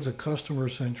towards a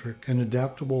customer-centric and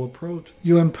adaptable approach,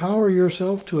 you empower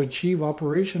yourself to achieve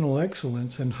operational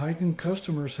excellence and heighten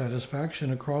customer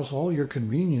satisfaction across all your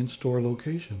convenience store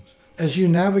locations. As you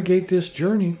navigate this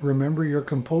journey, remember you're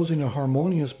composing a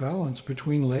harmonious balance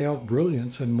between layout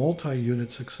brilliance and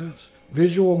multi-unit success.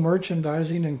 Visual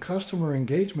merchandising and customer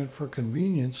engagement for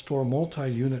convenience store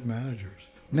multi-unit managers.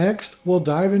 Next, we'll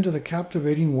dive into the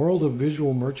captivating world of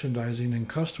visual merchandising and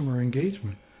customer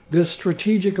engagement. This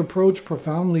strategic approach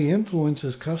profoundly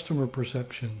influences customer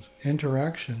perceptions,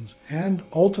 interactions, and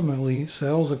ultimately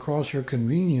sales across your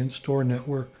convenience store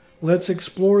network. Let's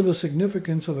explore the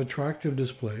significance of attractive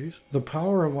displays, the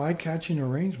power of eye-catching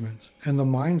arrangements, and the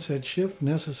mindset shift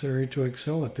necessary to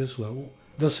excel at this level.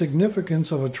 The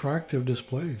significance of attractive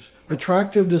displays.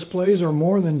 Attractive displays are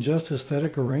more than just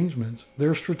aesthetic arrangements.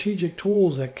 They're strategic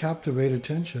tools that captivate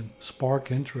attention, spark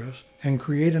interest, and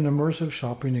create an immersive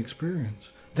shopping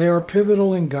experience. They are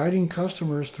pivotal in guiding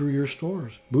customers through your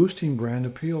stores, boosting brand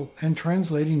appeal, and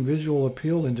translating visual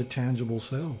appeal into tangible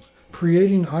sales.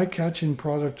 Creating eye-catching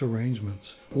product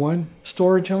arrangements. 1.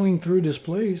 Storytelling through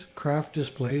displays. Craft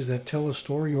displays that tell a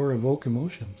story or evoke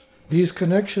emotions. These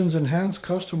connections enhance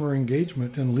customer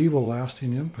engagement and leave a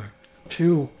lasting impact.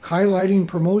 2. Highlighting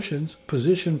promotions.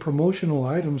 Position promotional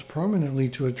items prominently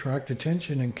to attract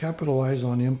attention and capitalize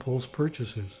on impulse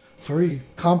purchases. 3.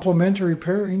 Complementary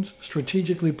pairings.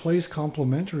 Strategically place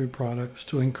complementary products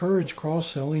to encourage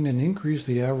cross-selling and increase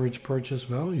the average purchase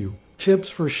value. Tips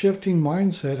for shifting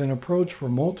mindset and approach for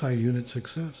multi-unit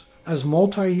success. As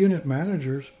multi-unit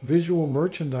managers, visual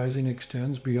merchandising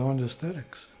extends beyond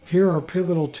aesthetics. Here are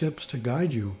pivotal tips to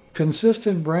guide you.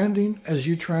 Consistent branding. As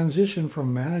you transition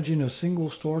from managing a single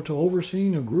store to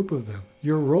overseeing a group of them,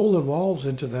 your role evolves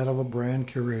into that of a brand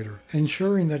curator,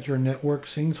 ensuring that your network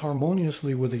syncs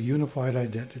harmoniously with a unified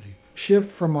identity.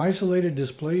 Shift from isolated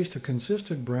displays to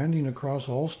consistent branding across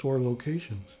all store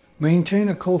locations. Maintain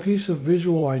a cohesive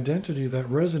visual identity that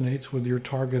resonates with your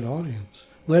target audience.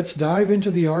 Let's dive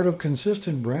into the art of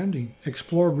consistent branding,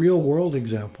 explore real-world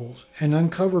examples, and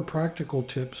uncover practical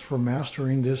tips for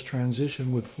mastering this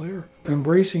transition with flair.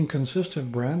 Embracing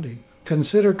consistent branding.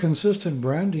 Consider consistent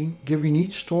branding, giving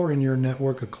each store in your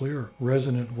network a clear,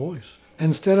 resonant voice.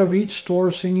 Instead of each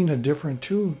store singing a different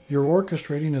tune, you're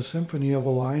orchestrating a symphony of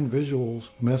aligned visuals,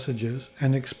 messages,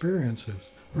 and experiences.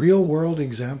 Real-world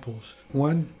examples.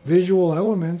 1. Visual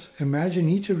elements. Imagine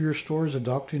each of your stores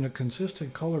adopting a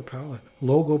consistent color palette,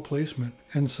 logo placement,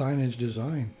 and signage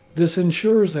design. This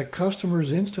ensures that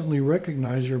customers instantly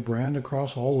recognize your brand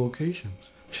across all locations.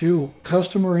 2.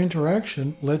 Customer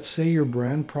interaction. Let's say your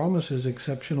brand promises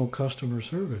exceptional customer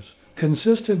service.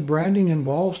 Consistent branding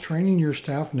involves training your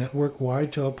staff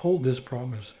network-wide to uphold this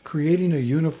promise, creating a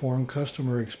uniform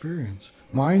customer experience.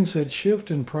 Mindset shift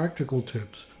and practical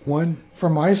tips. 1.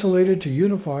 From isolated to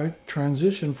unified,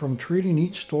 transition from treating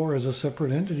each store as a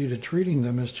separate entity to treating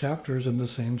them as chapters in the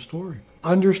same story.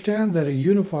 Understand that a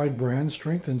unified brand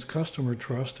strengthens customer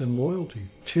trust and loyalty.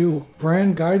 2.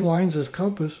 Brand guidelines as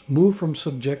compass. Move from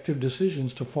subjective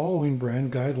decisions to following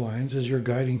brand guidelines as your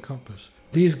guiding compass.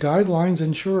 These guidelines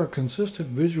ensure a consistent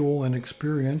visual and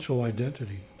experiential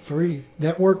identity. 3.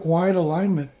 Network-wide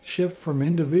alignment. Shift from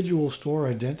individual store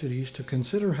identities to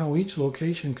consider how each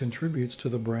location contributes to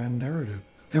the brand narrative.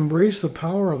 Embrace the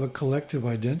power of a collective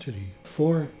identity.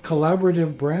 4.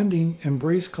 Collaborative branding.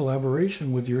 Embrace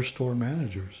collaboration with your store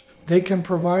managers. They can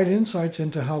provide insights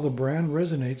into how the brand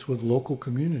resonates with local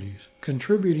communities,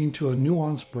 contributing to a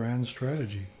nuanced brand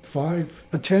strategy. 5.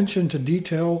 Attention to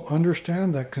detail.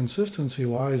 Understand that consistency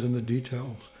lies in the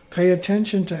details. Pay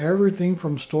attention to everything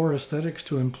from store aesthetics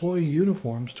to employee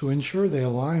uniforms to ensure they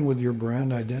align with your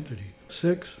brand identity.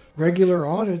 6. Regular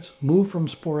audits. Move from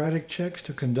sporadic checks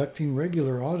to conducting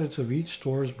regular audits of each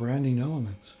store's branding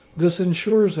elements. This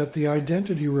ensures that the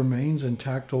identity remains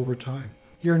intact over time.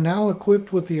 You're now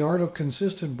equipped with the art of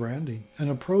consistent branding, an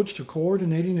approach to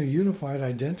coordinating a unified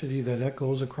identity that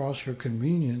echoes across your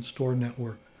convenience store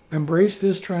network. Embrace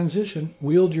this transition,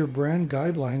 wield your brand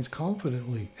guidelines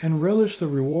confidently, and relish the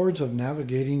rewards of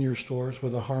navigating your stores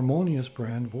with a harmonious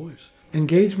brand voice.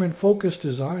 Engagement-focused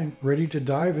design, ready to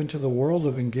dive into the world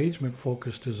of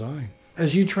engagement-focused design.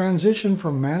 As you transition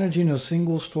from managing a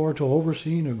single store to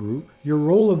overseeing a group, your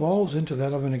role evolves into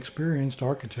that of an experienced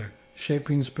architect,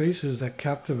 shaping spaces that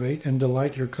captivate and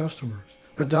delight your customers.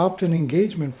 Adopt an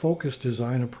engagement-focused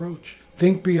design approach.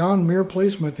 Think beyond mere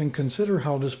placement and consider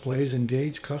how displays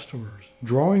engage customers,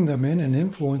 drawing them in and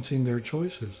influencing their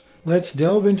choices. Let's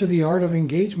delve into the art of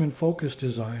engagement-focused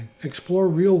design, explore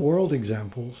real-world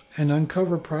examples, and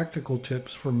uncover practical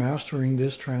tips for mastering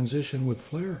this transition with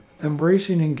flair.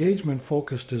 Embracing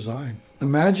engagement-focused design.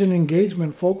 Imagine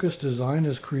engagement-focused design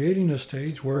as creating a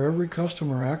stage where every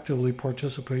customer actively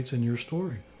participates in your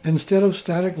story. Instead of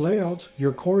static layouts,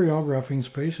 you're choreographing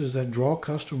spaces that draw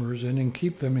customers in and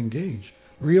keep them engaged.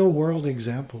 Real-world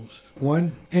examples.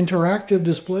 1. Interactive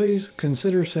displays.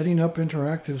 Consider setting up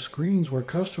interactive screens where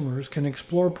customers can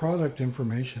explore product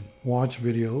information, watch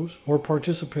videos, or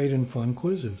participate in fun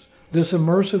quizzes. This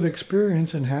immersive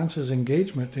experience enhances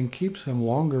engagement and keeps them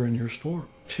longer in your store.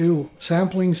 2.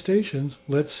 Sampling stations.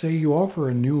 Let's say you offer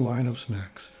a new line of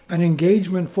snacks. An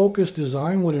engagement-focused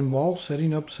design would involve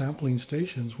setting up sampling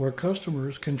stations where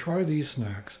customers can try these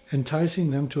snacks, enticing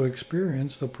them to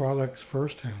experience the products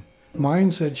firsthand.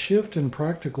 Mindset shift and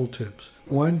practical tips.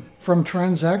 1. From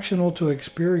transactional to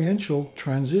experiential,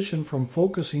 transition from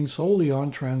focusing solely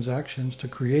on transactions to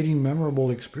creating memorable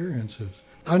experiences.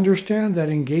 Understand that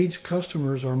engaged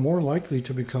customers are more likely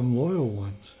to become loyal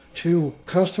ones. 2.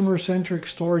 Customer-centric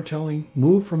storytelling.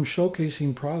 Move from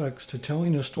showcasing products to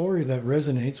telling a story that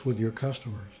resonates with your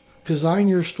customers. Design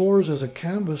your stores as a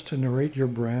canvas to narrate your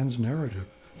brand's narrative.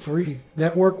 3.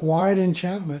 Network-wide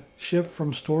enchantment. Shift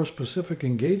from store-specific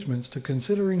engagements to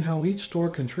considering how each store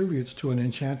contributes to an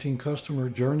enchanting customer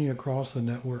journey across the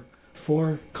network.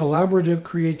 4. Collaborative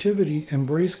creativity.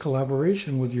 Embrace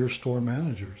collaboration with your store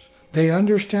managers. They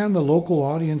understand the local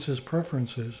audience's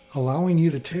preferences, allowing you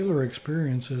to tailor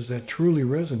experiences that truly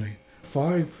resonate.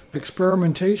 5.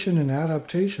 Experimentation and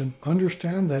adaptation.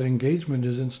 Understand that engagement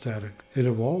isn't static. It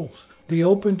evolves. Be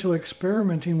open to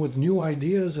experimenting with new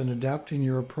ideas and adapting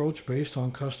your approach based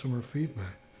on customer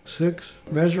feedback. 6.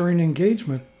 Measuring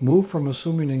engagement. Move from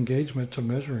assuming engagement to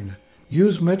measuring it.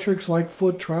 Use metrics like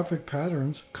foot traffic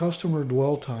patterns, customer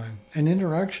dwell time, and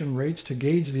interaction rates to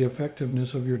gauge the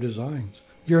effectiveness of your designs.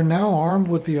 You're now armed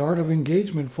with the art of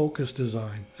engagement-focused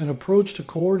design, an approach to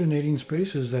coordinating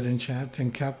spaces that enchant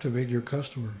and captivate your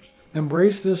customers.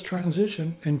 Embrace this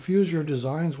transition, infuse your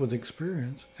designs with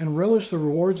experience, and relish the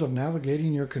rewards of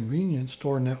navigating your convenience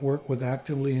store network with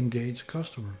actively engaged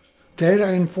customers.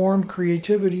 Data-informed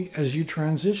creativity. As you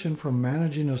transition from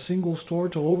managing a single store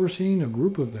to overseeing a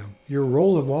group of them, your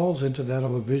role evolves into that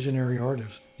of a visionary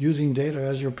artist, using data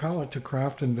as your palette to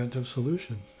craft inventive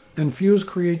solutions. Infuse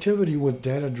creativity with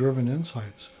data-driven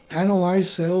insights. Analyze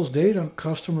sales data,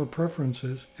 customer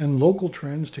preferences, and local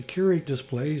trends to curate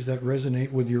displays that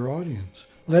resonate with your audience.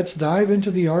 Let's dive into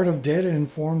the art of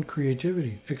data-informed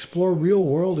creativity, explore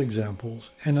real-world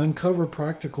examples, and uncover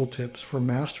practical tips for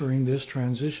mastering this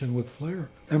transition with flair.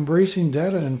 Embracing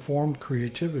data-informed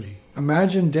creativity.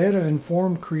 Imagine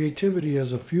data-informed creativity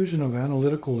as a fusion of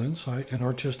analytical insight and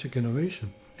artistic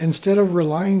innovation. Instead of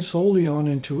relying solely on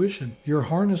intuition, you're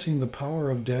harnessing the power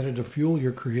of data to fuel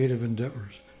your creative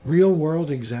endeavors.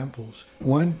 Real-world examples.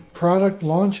 1. Product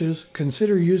launches.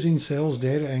 Consider using sales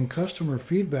data and customer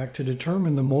feedback to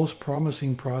determine the most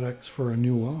promising products for a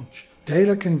new launch.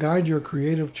 Data can guide your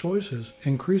creative choices,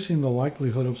 increasing the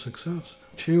likelihood of success.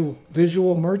 2.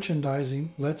 Visual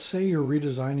merchandising. Let's say you're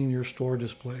redesigning your store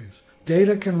displays.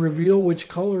 Data can reveal which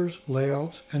colors,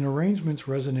 layouts, and arrangements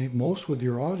resonate most with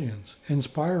your audience,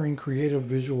 inspiring creative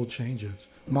visual changes.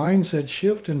 Mindset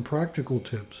shift and practical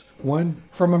tips. 1.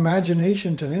 From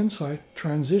imagination to insight,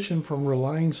 transition from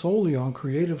relying solely on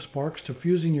creative sparks to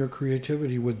fusing your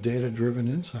creativity with data-driven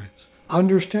insights.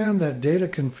 Understand that data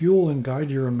can fuel and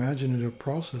guide your imaginative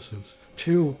processes.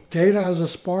 2. Data as a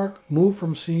spark. Move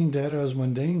from seeing data as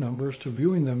mundane numbers to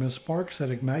viewing them as sparks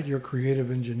that ignite your creative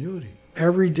ingenuity.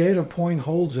 Every data point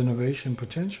holds innovation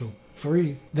potential.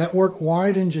 3.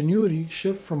 Network-wide ingenuity.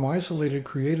 Shift from isolated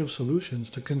creative solutions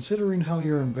to considering how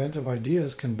your inventive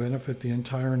ideas can benefit the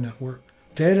entire network.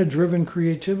 Data-driven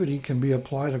creativity can be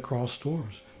applied across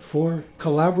stores. 4.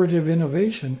 Collaborative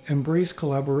innovation. Embrace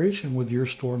collaboration with your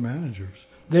store managers.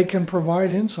 They can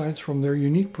provide insights from their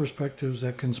unique perspectives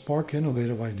that can spark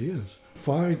innovative ideas.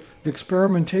 5.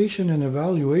 Experimentation and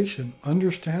evaluation.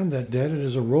 Understand that data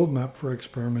is a roadmap for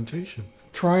experimentation.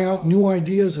 Try out new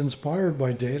ideas inspired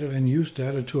by data and use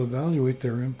data to evaluate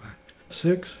their impact.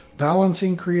 6.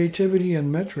 Balancing creativity and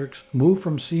metrics. Move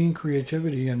from seeing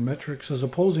creativity and metrics as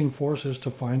opposing forces to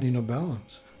finding a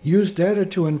balance. Use data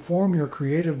to inform your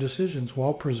creative decisions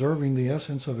while preserving the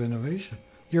essence of innovation.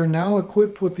 You're now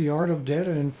equipped with the art of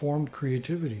data-informed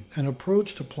creativity, an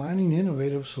approach to planning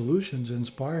innovative solutions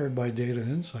inspired by data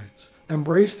insights.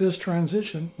 Embrace this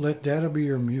transition, let data be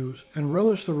your muse, and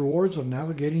relish the rewards of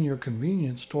navigating your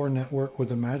convenience store network with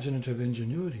imaginative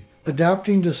ingenuity.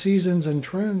 Adapting to seasons and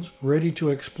trends, ready to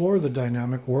explore the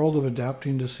dynamic world of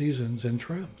adapting to seasons and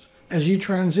trends. As you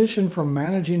transition from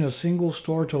managing a single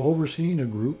store to overseeing a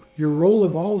group, your role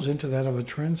evolves into that of a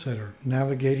trendsetter,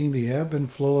 navigating the ebb and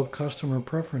flow of customer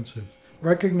preferences.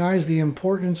 Recognize the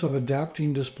importance of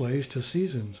adapting displays to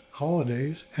seasons,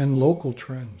 holidays, and local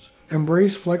trends.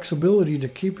 Embrace flexibility to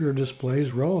keep your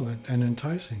displays relevant and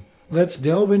enticing. Let's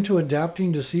delve into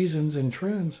adapting to seasons and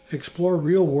trends, explore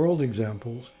real-world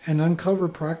examples, and uncover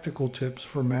practical tips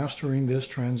for mastering this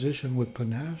transition with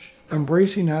panache.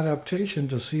 Embracing adaptation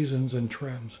to seasons and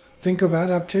trends. Think of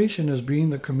adaptation as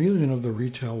being the chameleon of the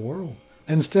retail world.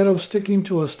 Instead of sticking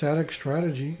to a static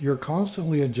strategy, you're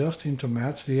constantly adjusting to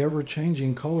match the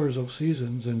ever-changing colors of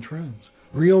seasons and trends.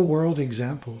 Real-world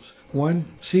examples. 1.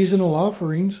 Seasonal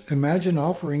offerings. Imagine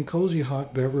offering cozy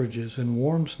hot beverages and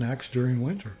warm snacks during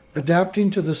winter.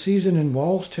 Adapting to the season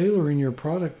involves tailoring your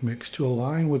product mix to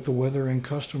align with the weather and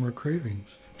customer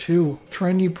cravings. 2.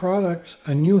 Trendy products.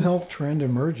 A new health trend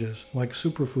emerges, like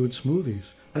superfood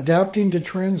smoothies. Adapting to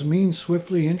trends means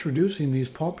swiftly introducing these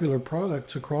popular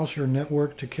products across your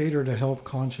network to cater to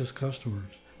health-conscious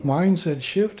customers. Mindset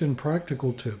shift and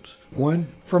practical tips. 1.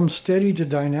 From steady to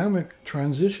dynamic,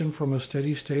 transition from a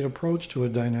steady state approach to a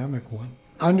dynamic one.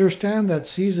 Understand that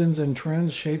seasons and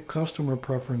trends shape customer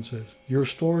preferences. Your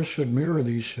stores should mirror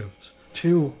these shifts.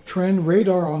 2. Trend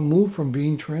radar on. Move from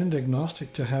being trend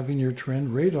agnostic to having your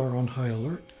trend radar on high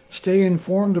alert. Stay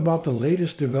informed about the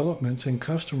latest developments in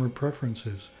customer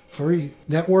preferences. 3.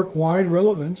 Network-wide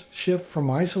relevance. Shift from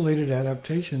isolated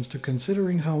adaptations to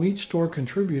considering how each store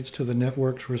contributes to the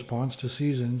network's response to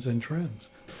seasons and trends.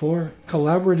 4.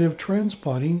 Collaborative trend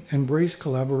spotting. Embrace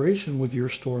collaboration with your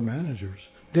store managers.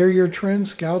 They're your trend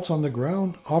scouts on the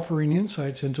ground, offering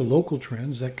insights into local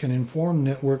trends that can inform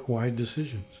network-wide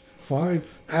decisions. 5.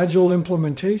 Agile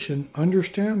implementation.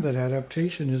 Understand that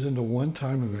adaptation isn't a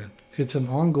one-time event. It's an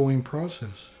ongoing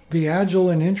process. Be agile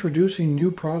in introducing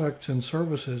new products and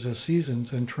services as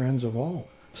seasons and trends evolve.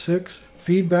 6.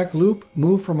 Feedback loop.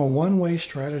 Move from a one-way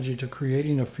strategy to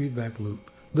creating a feedback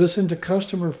loop. Listen to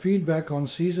customer feedback on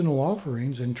seasonal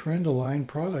offerings and trend-aligned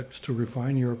products to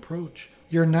refine your approach.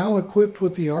 You're now equipped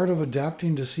with the art of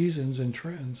adapting to seasons and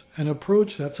trends, an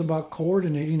approach that's about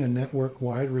coordinating a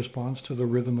network-wide response to the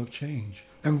rhythm of change.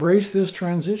 Embrace this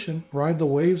transition, ride the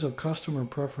waves of customer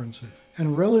preferences,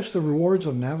 and relish the rewards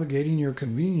of navigating your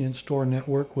convenience store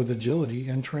network with agility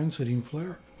and trend-setting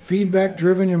flair.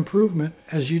 Feedback-driven improvement.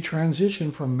 As you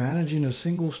transition from managing a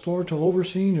single store to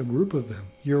overseeing a group of them,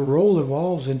 your role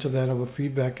evolves into that of a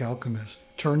feedback alchemist,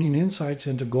 turning insights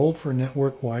into gold for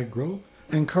network-wide growth.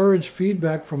 Encourage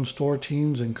feedback from store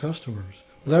teams and customers.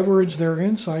 Leverage their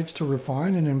insights to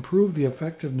refine and improve the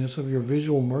effectiveness of your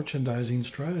visual merchandising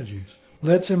strategies.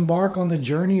 Let's embark on the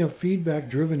journey of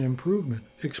feedback-driven improvement,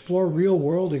 explore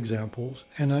real-world examples,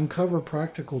 and uncover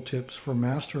practical tips for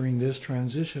mastering this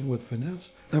transition with finesse.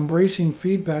 Embracing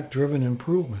feedback-driven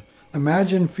improvement.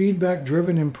 Imagine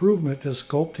feedback-driven improvement as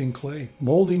sculpting clay,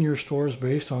 molding your stores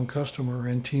based on customer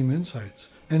and team insights.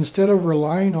 Instead of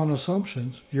relying on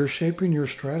assumptions, you're shaping your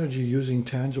strategy using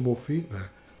tangible feedback.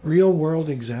 Real-world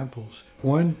examples.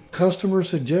 1. Customer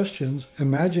suggestions.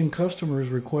 Imagine customers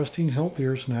requesting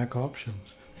healthier snack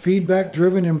options.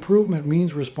 Feedback-driven improvement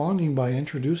means responding by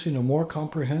introducing a more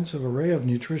comprehensive array of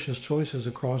nutritious choices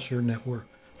across your network.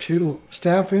 2.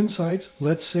 Staff insights.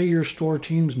 Let's say your store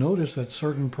teams notice that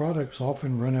certain products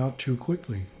often run out too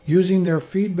quickly. Using their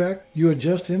feedback, you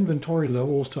adjust inventory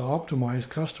levels to optimize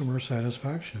customer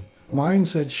satisfaction.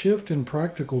 Mindset shift and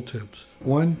practical tips.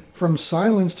 1. From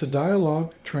silence to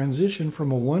dialogue, transition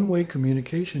from a one-way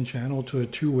communication channel to a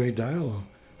two-way dialogue.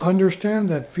 Understand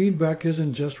that feedback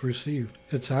isn't just received,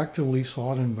 it's actively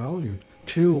sought and valued.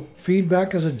 2.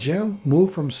 Feedback as a gem.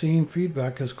 Move from seeing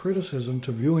feedback as criticism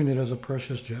to viewing it as a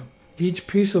precious gem. Each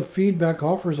piece of feedback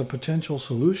offers a potential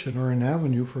solution or an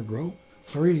avenue for growth.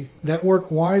 3.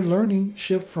 Network-wide learning.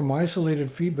 Shift from isolated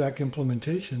feedback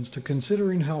implementations to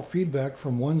considering how feedback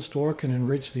from one store can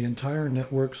enrich the entire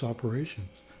network's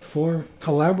operations. 4.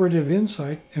 Collaborative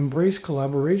insight. Embrace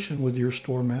collaboration with your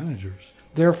store managers.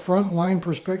 Their frontline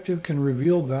perspective can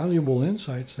reveal valuable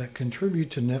insights that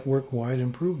contribute to network-wide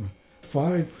improvement.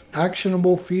 5.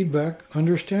 Actionable feedback.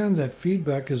 Understand that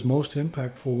feedback is most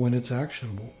impactful when it's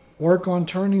actionable. Work on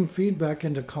turning feedback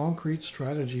into concrete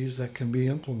strategies that can be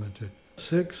implemented.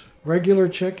 6. Regular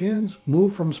check-ins.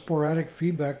 Move from sporadic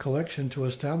feedback collection to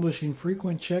establishing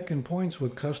frequent check-in points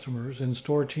with customers and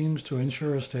store teams to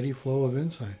ensure a steady flow of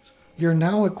insights. You're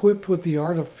now equipped with the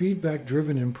art of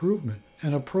feedback-driven improvement,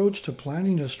 an approach to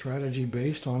planning a strategy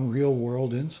based on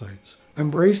real-world insights.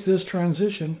 Embrace this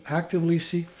transition, actively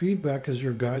seek feedback as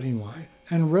your guiding light,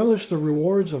 and relish the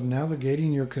rewards of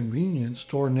navigating your convenience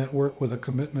store network with a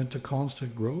commitment to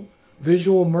constant growth.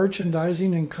 Visual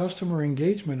merchandising and customer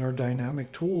engagement are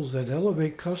dynamic tools that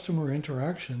elevate customer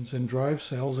interactions and drive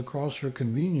sales across your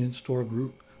convenience store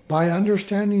group. By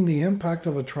understanding the impact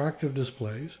of attractive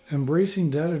displays, embracing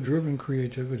data-driven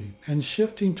creativity, and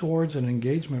shifting towards an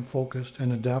engagement-focused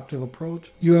and adaptive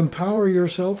approach, you empower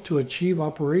yourself to achieve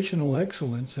operational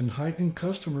excellence and heighten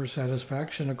customer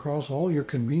satisfaction across all your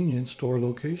convenience store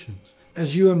locations.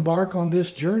 As you embark on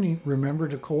this journey, remember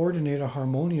to coordinate a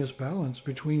harmonious balance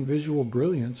between visual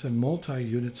brilliance and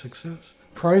multi-unit success.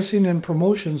 Pricing and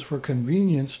promotions for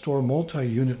convenience store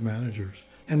multi-unit managers.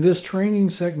 In this training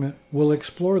segment, we'll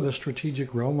explore the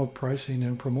strategic realm of pricing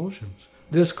and promotions.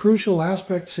 This crucial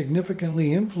aspect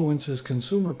significantly influences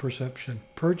consumer perception,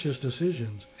 purchase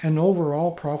decisions, and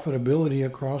overall profitability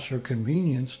across your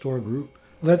convenience store group.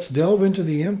 Let's delve into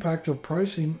the impact of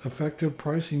pricing, effective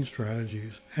pricing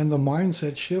strategies, and the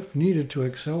mindset shift needed to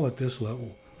excel at this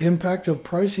level. Impact of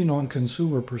pricing on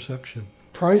consumer perception.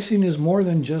 Pricing is more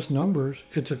than just numbers.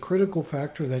 It's a critical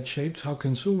factor that shapes how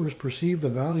consumers perceive the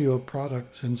value of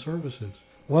products and services.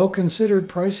 Well-considered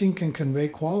pricing can convey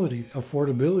quality,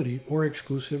 affordability, or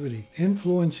exclusivity,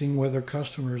 influencing whether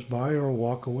customers buy or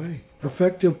walk away.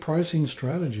 Effective pricing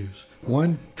strategies.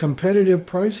 1. Competitive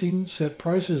pricing. Set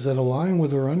prices that align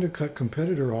with or undercut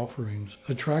competitor offerings,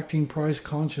 attracting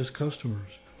price-conscious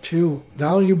customers. 2.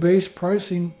 Value-based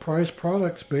pricing. Price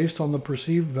products based on the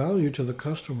perceived value to the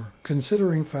customer,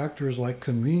 considering factors like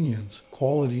convenience,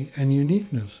 quality, and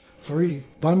uniqueness. 3.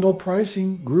 Bundle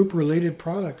pricing. Group related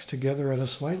products together at a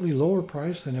slightly lower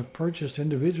price than if purchased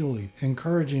individually,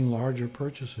 encouraging larger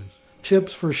purchases.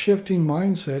 Tips for shifting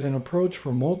mindset and approach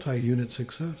for multi-unit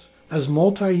success. As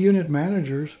multi-unit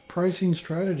managers, pricing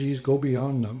strategies go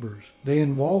beyond numbers. They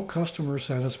involve customer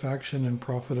satisfaction and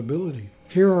profitability.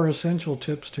 Here are essential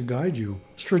tips to guide you.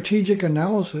 Strategic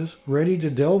analysis. Ready to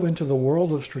delve into the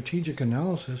world of strategic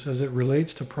analysis as it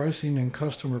relates to pricing and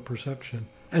customer perception.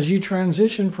 As you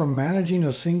transition from managing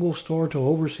a single store to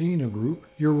overseeing a group,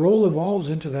 your role evolves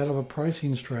into that of a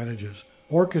pricing strategist,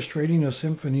 orchestrating a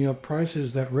symphony of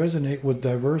prices that resonate with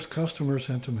diverse customer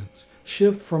sentiments.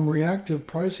 Shift from reactive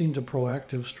pricing to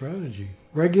proactive strategy.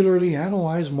 Regularly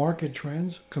analyze market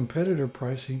trends, competitor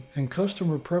pricing, and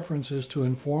customer preferences to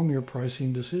inform your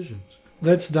pricing decisions.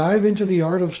 Let's dive into the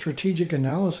art of strategic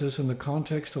analysis in the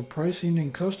context of pricing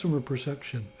and customer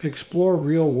perception. Explore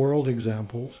real-world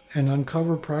examples and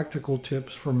uncover practical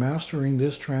tips for mastering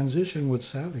this transition with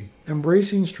savvy.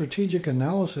 Embracing strategic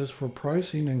analysis for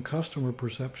pricing and customer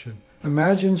perception.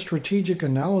 Imagine strategic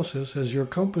analysis as your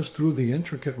compass through the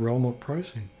intricate realm of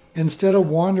pricing. Instead of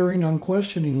wandering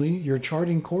unquestioningly, you're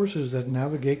charting courses that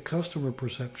navigate customer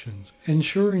perceptions,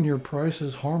 ensuring your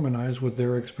prices harmonize with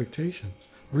their expectations.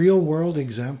 Real-world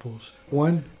examples.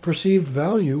 1. Perceived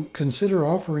value. Consider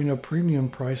offering a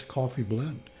premium-priced coffee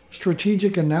blend.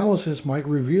 Strategic analysis might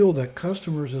reveal that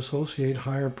customers associate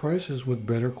higher prices with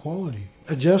better quality.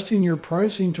 Adjusting your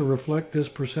pricing to reflect this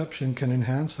perception can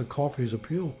enhance the coffee's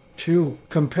appeal. 2.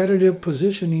 Competitive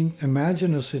positioning.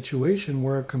 Imagine a situation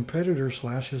where a competitor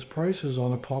slashes prices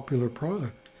on a popular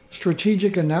product.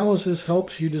 Strategic analysis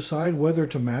helps you decide whether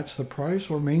to match the price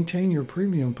or maintain your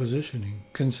premium positioning,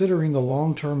 considering the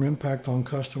long-term impact on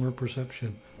customer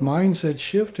perception. Mindset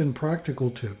shift and practical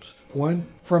tips. 1.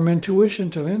 From intuition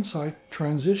to insight,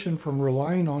 transition from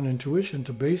relying on intuition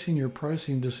to basing your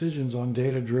pricing decisions on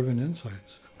data-driven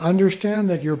insights. Understand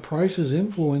that your prices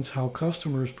influence how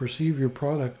customers perceive your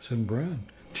products and brand.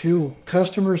 2.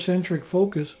 Customer-centric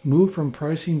focus. Move from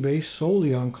pricing based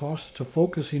solely on cost to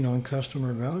focusing on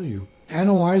customer value.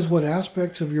 Analyze what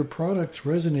aspects of your products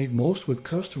resonate most with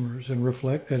customers and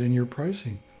reflect that in your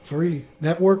pricing. 3.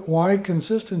 Network-wide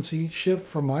consistency. Shift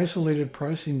from isolated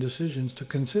pricing decisions to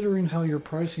considering how your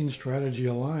pricing strategy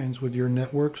aligns with your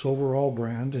network's overall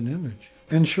brand and image.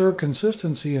 Ensure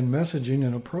consistency in messaging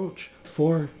and approach.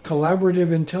 4.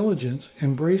 Collaborative intelligence.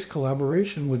 Embrace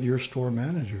collaboration with your store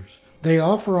managers. They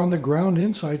offer on-the-ground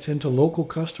insights into local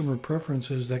customer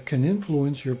preferences that can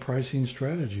influence your pricing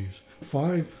strategies.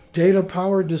 5.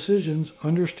 Data-powered decisions.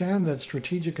 Understand that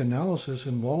strategic analysis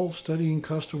involves studying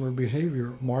customer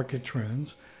behavior, market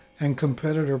trends, and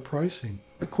competitor pricing.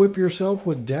 Equip yourself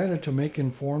with data to make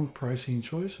informed pricing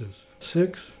choices.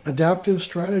 6. Adaptive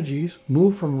strategies.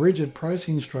 Move from rigid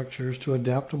pricing structures to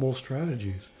adaptable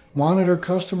strategies. Monitor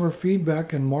customer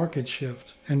feedback and market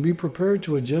shifts, and be prepared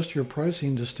to adjust your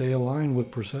pricing to stay aligned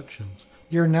with perceptions.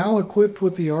 You're now equipped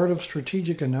with the art of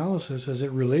strategic analysis as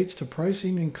it relates to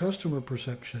pricing and customer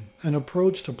perception, an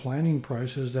approach to planning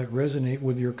prices that resonate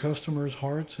with your customers'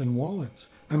 hearts and wallets.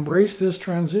 Embrace this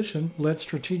transition, let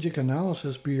strategic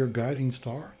analysis be your guiding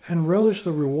star, and relish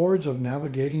the rewards of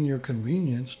navigating your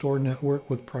convenience store network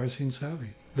with pricing savvy.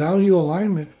 Value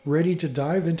alignment. Ready to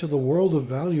dive into the world of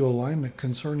value alignment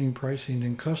concerning pricing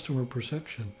and customer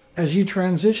perception. As you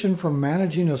transition from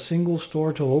managing a single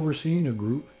store to overseeing a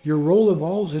group, your role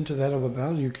evolves into that of a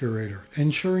value curator,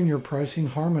 ensuring your pricing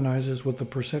harmonizes with the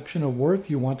perception of worth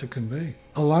you want to convey.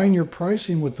 Align your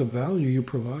pricing with the value you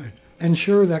provide.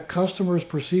 Ensure that customers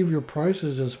perceive your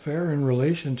prices as fair in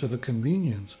relation to the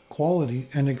convenience, quality,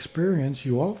 and experience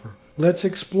you offer. Let's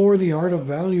explore the art of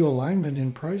value alignment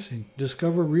in pricing,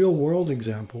 discover real-world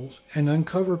examples, and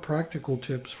uncover practical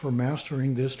tips for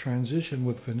mastering this transition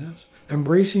with finesse.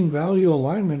 Embracing value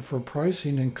alignment for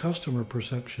pricing and customer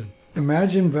perception.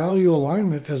 Imagine value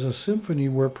alignment as a symphony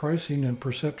where pricing and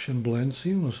perception blend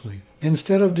seamlessly.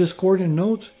 Instead of discordant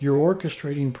notes, you're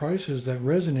orchestrating prices that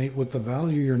resonate with the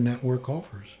value your network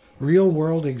offers.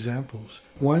 Real-world examples.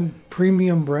 1.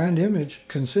 Premium brand image.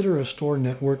 Consider a store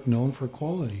network known for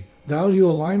quality. Value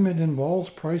alignment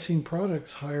involves pricing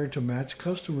products higher to match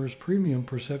customers' premium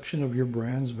perception of your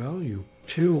brand's value.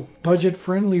 2.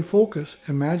 Budget-friendly focus.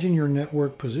 Imagine your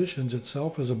network positions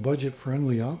itself as a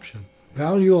budget-friendly option.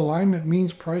 Value alignment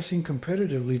means pricing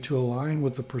competitively to align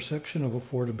with the perception of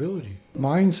affordability.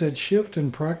 Mindset shift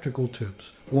and practical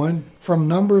tips. 1. From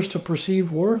numbers to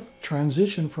perceived worth.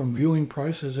 Transition from viewing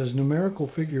prices as numerical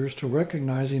figures to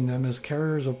recognizing them as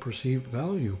carriers of perceived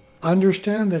value.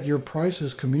 Understand that your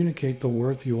prices communicate the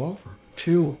worth you offer.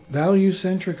 2.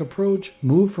 Value-centric approach.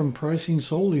 Move from pricing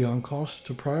solely on costs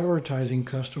to prioritizing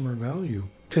customer value.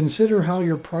 Consider how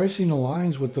your pricing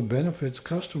aligns with the benefits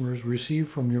customers receive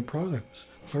from your products.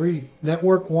 3.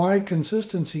 Network-wide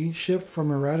consistency. Shift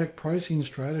from erratic pricing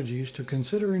strategies to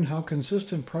considering how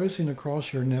consistent pricing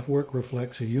across your network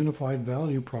reflects a unified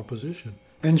value proposition.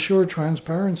 Ensure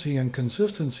transparency and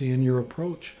consistency in your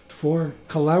approach. 4.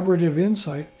 Collaborative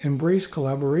insight. Embrace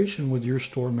collaboration with your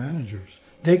store managers.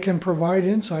 They can provide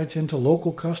insights into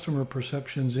local customer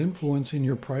perceptions influencing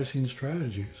your pricing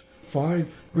strategies.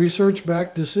 5.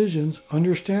 Research-backed decisions.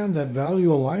 Understand that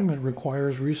value alignment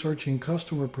requires researching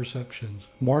customer perceptions,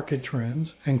 market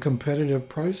trends, and competitive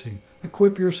pricing.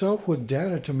 Equip yourself with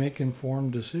data to make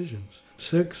informed decisions.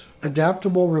 6.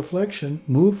 Adaptable reflection.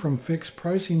 Move from fixed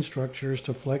pricing structures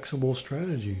to flexible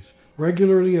strategies.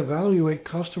 Regularly evaluate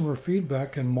customer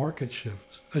feedback and market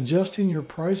shifts, adjusting your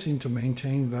pricing to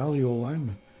maintain value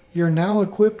alignment. You're now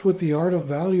equipped with the art of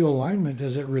value alignment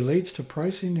as it relates to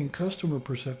pricing and customer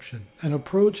perception, an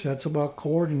approach that's about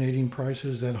coordinating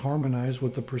prices that harmonize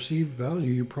with the perceived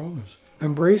value you promise.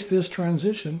 Embrace this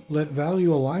transition, let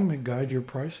value alignment guide your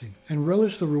pricing, and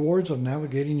relish the rewards of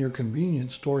navigating your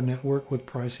convenience store network with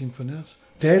pricing finesse.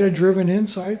 Data-driven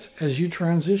insights. As you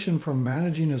transition from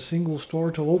managing a single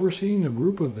store to overseeing a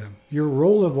group of them, your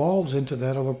role evolves into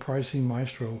that of a pricing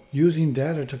maestro, using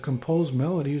data to compose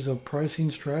melodies of pricing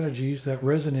strategies that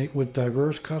resonate with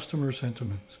diverse customer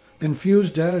sentiments. Infuse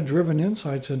data-driven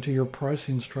insights into your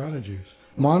pricing strategies.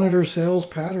 Monitor sales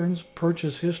patterns,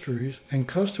 purchase histories, and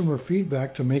customer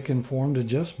feedback to make informed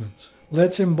adjustments.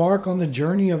 Let's embark on the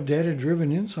journey of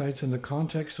data-driven insights in the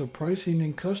context of pricing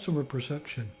and customer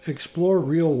perception. Explore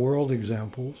real-world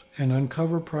examples and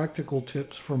uncover practical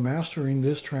tips for mastering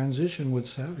this transition with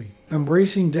savvy.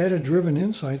 Embracing data-driven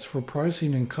insights for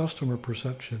pricing and customer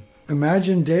perception.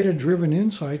 Imagine data-driven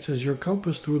insights as your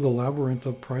compass through the labyrinth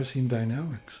of pricing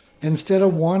dynamics. Instead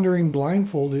of wandering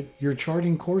blindfolded, you're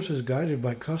charting courses guided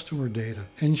by customer data,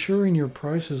 ensuring your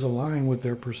prices align with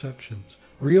their perceptions.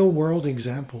 Real-world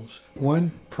examples.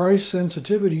 1. Price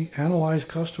sensitivity. Analyze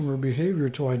customer behavior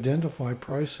to identify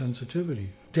price sensitivity.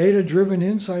 Data-driven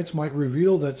insights might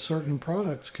reveal that certain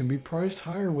products can be priced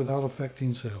higher without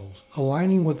affecting sales,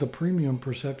 aligning with the premium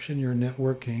perception your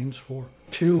network aims for.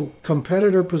 2.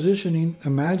 Competitor positioning.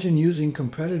 Imagine using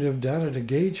competitive data to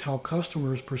gauge how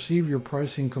customers perceive your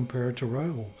pricing compared to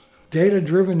rivals.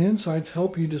 Data-driven insights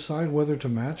help you decide whether to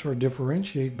match or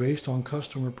differentiate based on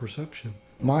customer perception.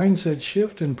 Mindset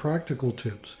shift and practical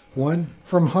tips. 1.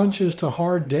 From hunches to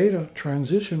hard data.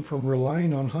 Transition from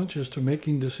relying on hunches to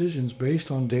making decisions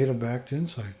based on data-backed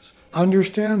insights.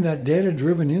 Understand that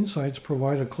data-driven insights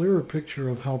provide a clearer picture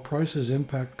of how prices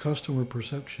impact customer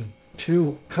perception.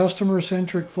 2.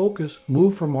 Customer-centric focus.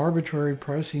 Move from arbitrary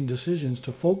pricing decisions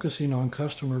to focusing on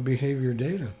customer behavior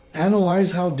data.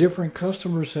 Analyze how different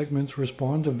customer segments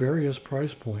respond to various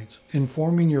price points,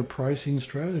 informing your pricing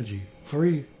strategy.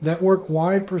 3.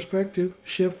 Network-wide perspective.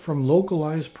 Shift from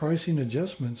localized pricing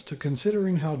adjustments to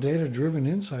considering how data-driven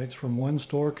insights from one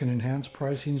store can enhance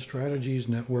pricing strategies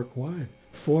network-wide.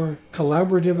 4.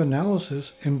 Collaborative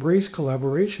analysis. Embrace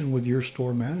collaboration with your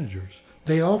store managers.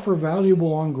 They offer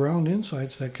valuable on-ground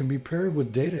insights that can be paired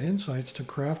with data insights to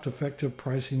craft effective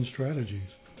pricing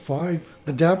strategies. 5.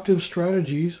 Adaptive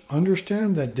strategies.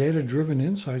 Understand that data-driven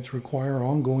insights require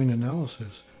ongoing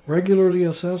analysis. Regularly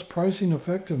assess pricing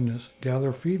effectiveness,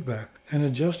 gather feedback, and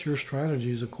adjust your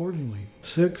strategies accordingly.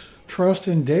 6. Trust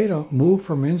in data. Move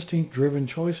from instinct-driven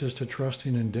choices to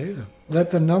trusting in data.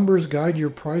 Let the numbers guide your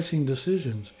pricing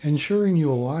decisions, ensuring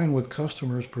you align with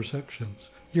customers' perceptions.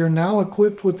 You're now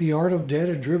equipped with the art of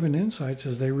data-driven insights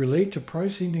as they relate to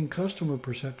pricing and customer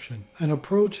perception, an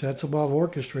approach that's about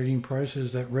orchestrating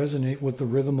prices that resonate with the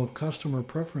rhythm of customer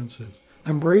preferences.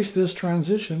 Embrace this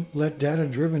transition, let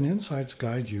data-driven insights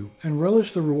guide you, and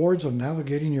relish the rewards of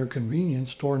navigating your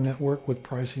convenience store network with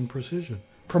pricing precision.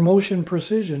 Promotion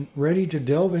precision. Ready to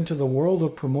delve into the world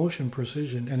of promotion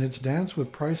precision and its dance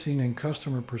with pricing and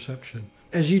customer perception.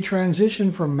 As you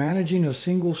transition from managing a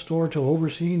single store to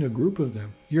overseeing a group of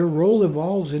them, your role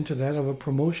evolves into that of a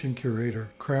promotion curator,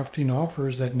 crafting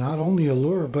offers that not only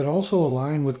allure but also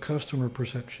align with customer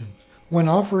perceptions. When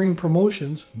offering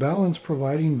promotions, balance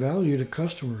providing value to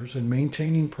customers and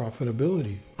maintaining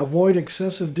profitability. Avoid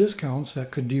excessive discounts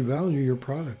that could devalue your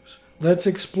products. Let's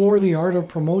explore the art of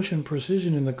promotion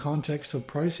precision in the context of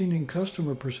pricing and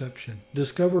customer perception,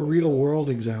 discover real-world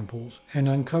examples, and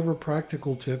uncover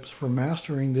practical tips for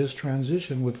mastering this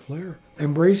transition with flair.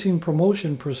 Embracing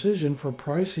promotion precision for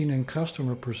pricing and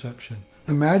customer perception.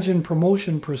 Imagine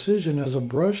promotion precision as a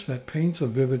brush that paints a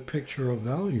vivid picture of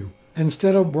value.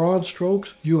 Instead of broad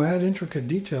strokes, you add intricate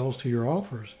details to your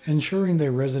offers, ensuring they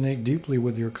resonate deeply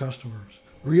with your customers.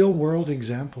 Real-world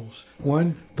examples.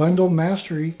 1. Bundle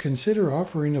mastery. Consider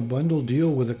offering a bundle deal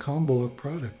with a combo of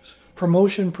products.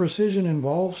 Promotion precision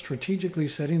involves strategically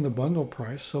setting the bundle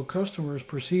price so customers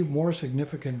perceive more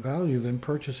significant value than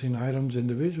purchasing items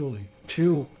individually.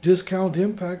 2. Discount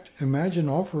impact. Imagine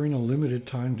offering a limited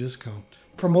time discount.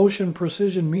 Promotion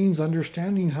precision means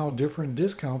understanding how different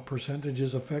discount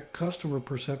percentages affect customer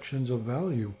perceptions of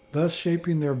value, thus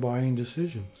shaping their buying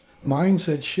decisions.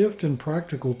 Mindset shift and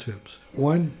practical tips.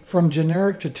 1. From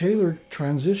generic to tailored.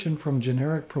 Transition from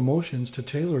generic promotions to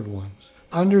tailored ones.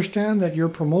 Understand that your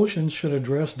promotions should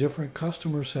address different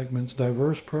customer segments,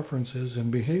 diverse preferences, and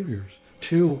behaviors.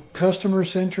 2.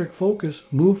 Customer-centric focus.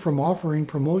 Move from offering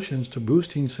promotions to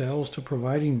boosting sales to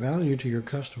providing value to your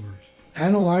customers.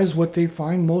 Analyze what they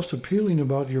find most appealing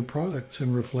about your products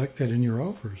and reflect that in your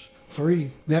offers.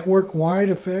 3. Network-wide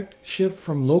effect. Shift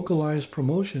from localized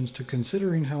promotions to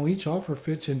considering how each offer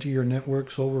fits into your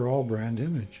network's overall brand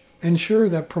image. Ensure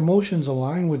that promotions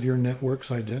align with your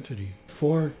network's identity.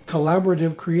 4.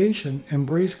 Collaborative creation.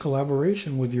 Embrace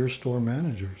collaboration with your store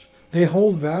managers. They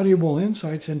hold valuable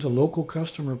insights into local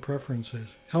customer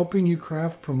preferences, helping you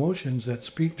craft promotions that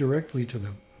speak directly to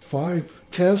them. 5.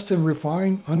 Test and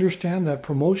refine. Understand that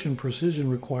promotion precision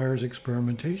requires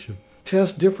experimentation.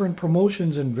 Test different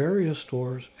promotions in various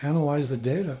stores, analyze the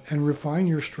data, and refine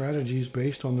your strategies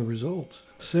based on the results.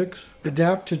 6.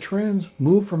 Adapt to trends.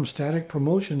 Move from static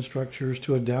promotion structures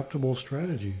to adaptable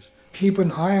strategies. Keep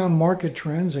an eye on market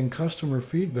trends and customer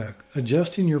feedback,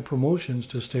 adjusting your promotions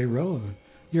to stay relevant.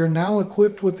 You're now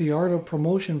equipped with the art of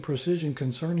promotion precision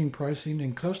concerning pricing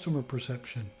and customer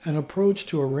perception, an approach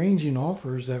to arranging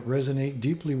offers that resonate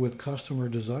deeply with customer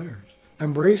desires.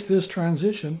 Embrace this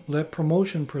transition, let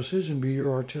promotion precision be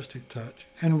your artistic touch,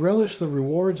 and relish the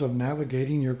rewards of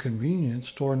navigating your convenience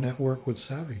store network with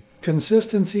savvy.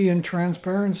 Consistency and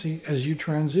transparency. As you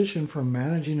transition from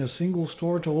managing a single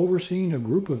store to overseeing a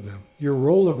group of them, your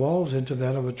role evolves into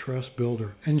that of a trust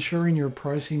builder, ensuring your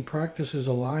pricing practices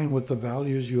align with the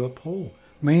values you uphold.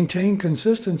 Maintain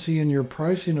consistency in your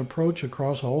pricing approach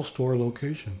across all store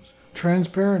locations.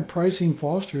 Transparent pricing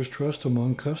fosters trust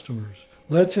among customers.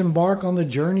 Let's embark on the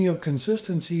journey of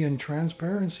consistency and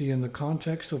transparency in the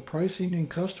context of pricing and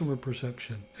customer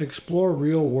perception. Explore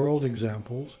real-world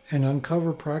examples and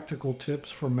uncover practical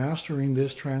tips for mastering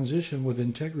this transition with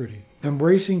integrity.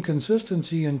 Embracing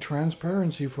consistency and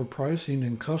transparency for pricing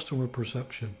and customer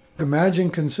perception. Imagine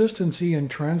consistency and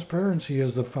transparency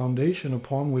as the foundation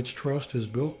upon which trust is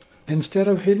built. Instead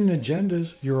of hidden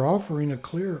agendas, you're offering a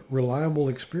clear, reliable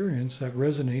experience that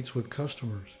resonates with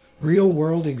customers.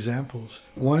 Real-world examples.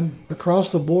 1.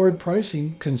 Across-the-board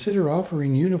pricing. Consider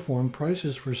offering uniform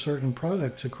prices for certain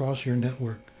products across your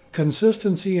network.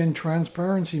 Consistency and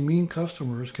transparency mean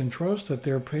customers can trust that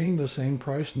they're paying the same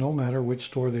price no matter which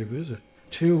store they visit.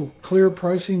 2. Clear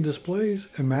pricing displays.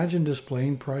 Imagine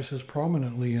displaying prices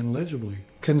prominently and legibly.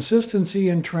 Consistency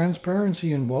and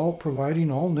transparency involve providing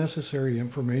all necessary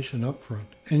information upfront,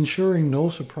 ensuring no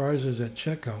surprises at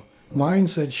checkout.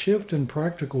 Mindset shift and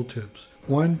practical tips.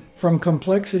 1. From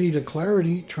complexity to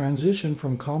clarity. Transition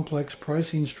from complex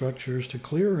pricing structures to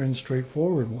clear and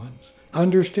straightforward ones.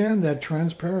 Understand that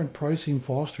transparent pricing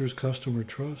fosters customer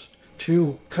trust.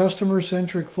 2.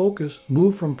 Customer-centric focus.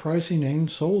 Move from pricing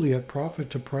aimed solely at profit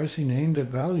to pricing aimed at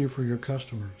value for your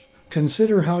customers.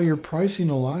 Consider how your pricing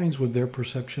aligns with their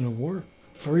perception of worth.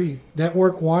 3.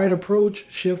 Network-wide approach.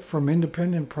 Shift from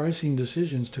independent pricing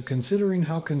decisions to considering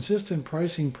how consistent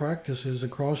pricing practices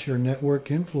across your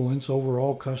network influence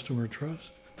overall customer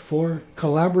trust. 4.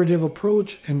 Collaborative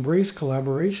approach. Embrace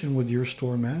collaboration with your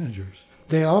store managers.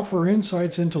 They offer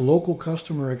insights into local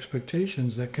customer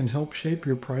expectations that can help shape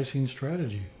your pricing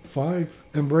strategy. 5.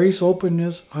 Embrace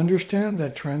openness. Understand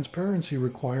that transparency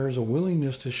requires a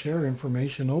willingness to share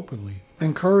information openly.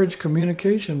 Encourage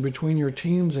communication between your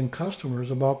teams and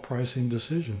customers about pricing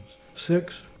decisions.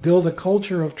 6. Build a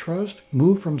culture of trust.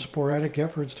 Move from sporadic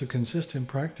efforts to consistent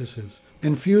practices.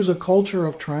 Infuse a culture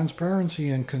of transparency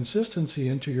and consistency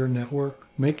into your network,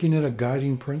 making it a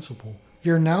guiding principle.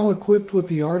 You're now equipped with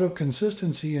the art of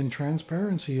consistency and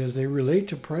transparency as they relate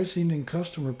to pricing and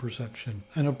customer perception,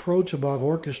 an approach about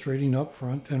orchestrating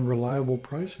upfront and reliable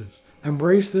prices.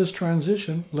 Embrace this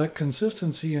transition, let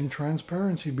consistency and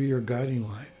transparency be your guiding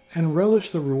light, and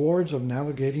relish the rewards of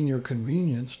navigating your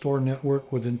convenience store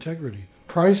network with integrity.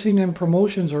 Pricing and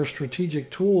promotions are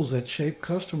strategic tools that shape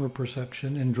customer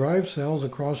perception and drive sales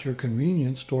across your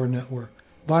convenience store network.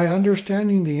 By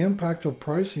understanding the impact of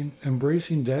pricing,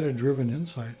 embracing data-driven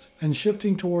insights, and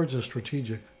shifting towards a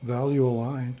strategic,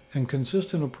 value-aligned, and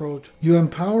consistent approach, you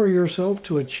empower yourself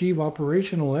to achieve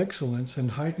operational excellence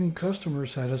and heighten customer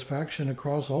satisfaction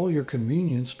across all your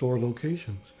convenience store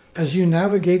locations. As you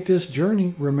navigate this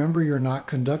journey, remember you're not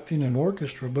conducting an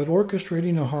orchestra, but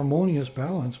orchestrating a harmonious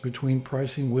balance between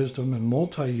pricing wisdom and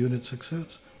multi-unit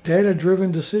success.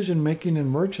 Data-driven decision-making and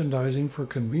merchandising for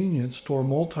convenience store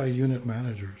multi-unit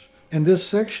managers. In this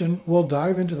section, we'll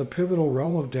dive into the pivotal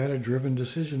realm of data-driven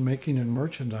decision-making and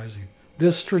merchandising.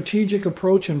 This strategic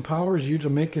approach empowers you to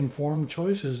make informed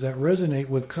choices that resonate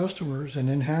with customers and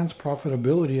enhance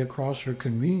profitability across your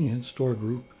convenience store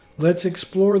group. Let's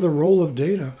explore the role of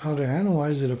data, how to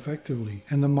analyze it effectively,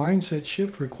 and the mindset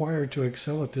shift required to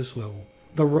excel at this level.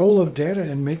 The role of data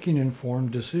in making informed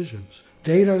decisions.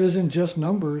 Data isn't just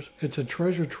numbers, it's a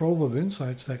treasure trove of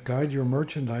insights that guide your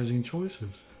merchandising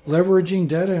choices. Leveraging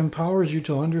data empowers you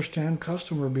to understand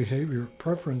customer behavior,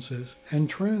 preferences, and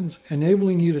trends,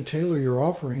 enabling you to tailor your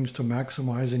offerings to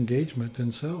maximize engagement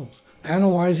and sales.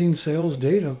 Analyzing sales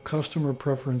data, customer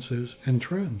preferences, and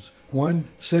trends. 1.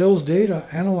 Sales data.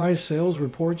 Analyze sales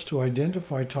reports to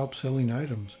identify top-selling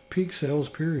items, peak sales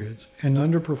periods, and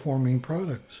underperforming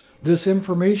products. This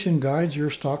information guides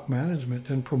your stock management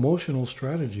and promotional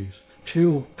strategies.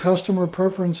 2. Customer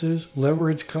preferences.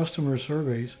 Leverage customer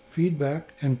surveys, feedback,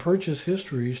 and purchase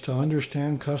histories to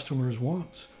understand customers'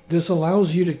 wants. This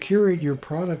allows you to curate your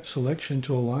product selection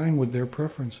to align with their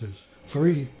preferences.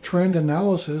 3. Trend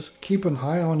analysis. Keep an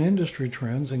eye on industry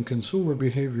trends and consumer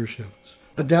behavior shifts.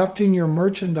 Adapting your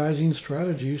merchandising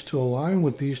strategies to align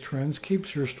with these trends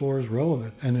keeps your stores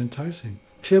relevant and enticing.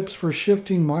 Tips for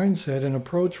shifting mindset and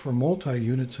approach for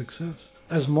multi-unit success.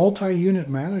 As multi-unit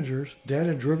managers,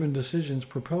 data-driven decisions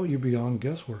propel you beyond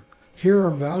guesswork. Here are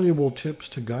valuable tips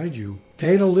to guide you.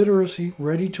 Data literacy.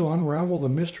 Ready to unravel the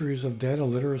mysteries of data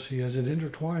literacy as it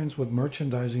intertwines with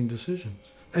merchandising decisions.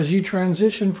 As you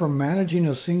transition from managing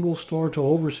a single store to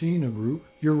overseeing a group,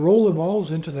 your role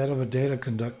evolves into that of a data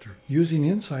conductor, using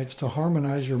insights to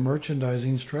harmonize your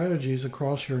merchandising strategies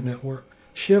across your network.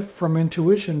 Shift from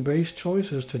intuition-based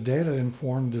choices to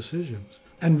data-informed decisions.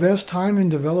 Invest time in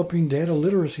developing data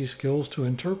literacy skills to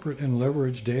interpret and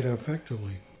leverage data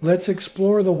effectively. Let's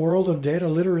explore the world of data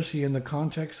literacy in the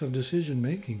context of decision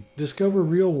making, discover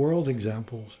real-world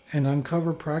examples, and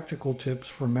uncover practical tips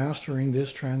for mastering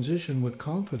this transition with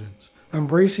confidence.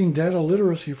 Embracing data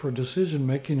literacy for decision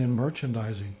making and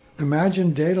merchandising.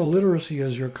 Imagine data literacy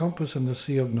as your compass in the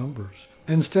sea of numbers.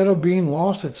 Instead of being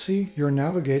lost at sea, you're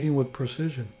navigating with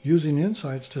precision, using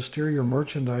insights to steer your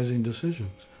merchandising decisions.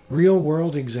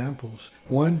 Real-world examples.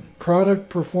 1. Product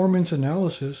performance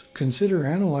analysis. Consider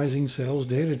analyzing sales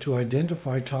data to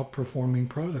identify top-performing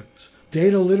products.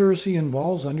 Data literacy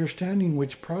involves understanding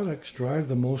which products drive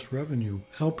the most revenue,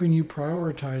 helping you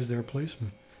prioritize their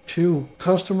placement. 2.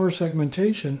 Customer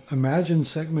segmentation. Imagine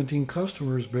segmenting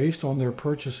customers based on their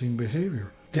purchasing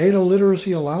behavior. Data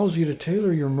literacy allows you to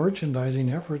tailor your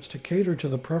merchandising efforts to cater to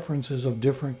the preferences of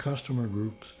different customer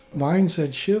groups.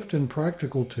 Mindset shift and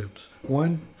practical tips.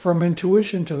 1. From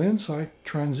intuition to insight,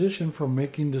 transition from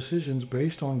making decisions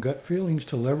based on gut feelings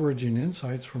to leveraging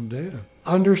insights from data.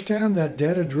 Understand that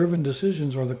data-driven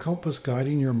decisions are the compass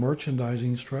guiding your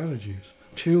merchandising strategies.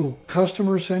 2.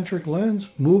 Customer-centric lens.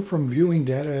 Move from viewing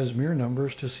data as mere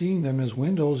numbers to seeing them as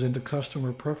windows into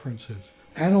customer preferences.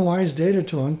 Analyze data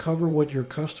to uncover what your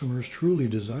customers truly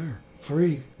desire.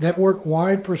 3.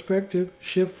 Network-wide perspective.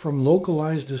 Shift from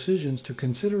localized decisions to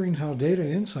considering how data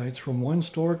insights from one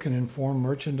store can inform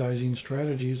merchandising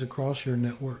strategies across your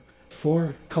network.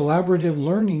 4. Collaborative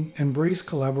learning. Embrace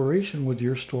collaboration with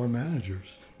your store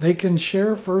managers. They can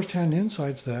share first-hand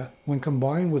insights that, when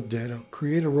combined with data,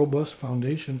 create a robust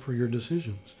foundation for your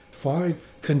decisions. 5.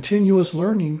 Continuous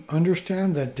learning.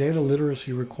 Understand that data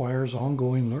literacy requires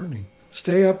ongoing learning.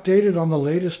 Stay updated on the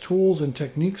latest tools and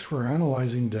techniques for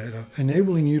analyzing data,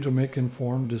 enabling you to make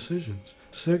informed decisions.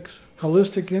 6.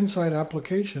 Holistic insight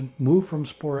application. Move from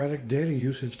sporadic data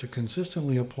usage to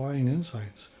consistently applying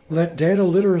insights. Let data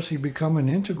literacy become an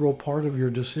integral part of your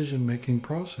decision-making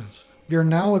process. You're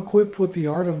now equipped with the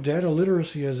art of data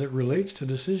literacy as it relates to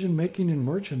decision-making and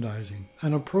merchandising,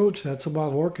 an approach that's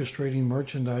about orchestrating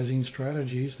merchandising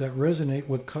strategies that resonate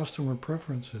with customer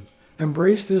preferences.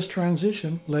 Embrace this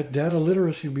transition, let data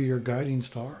literacy be your guiding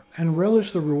star, and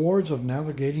relish the rewards of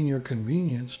navigating your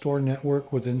convenient store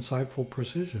network with insightful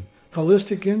precision.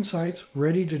 Holistic Insights,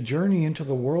 ready to journey into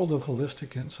the world of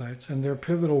holistic insights and their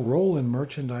pivotal role in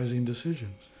merchandising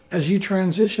decisions. As you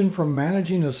transition from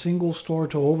managing a single store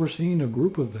to overseeing a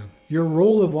group of them, your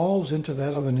role evolves into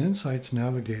that of an insights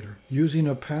navigator, using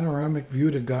a panoramic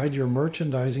view to guide your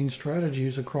merchandising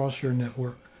strategies across your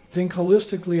network. Think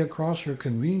holistically across your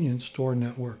convenience store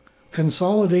network.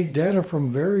 Consolidate data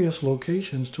from various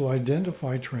locations to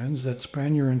identify trends that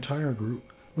span your entire group.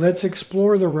 Let's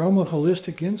explore the realm of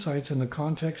holistic insights in the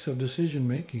context of decision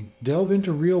making, delve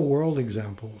into real-world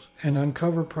examples, and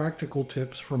uncover practical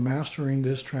tips for mastering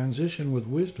this transition with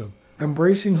wisdom.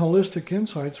 Embracing holistic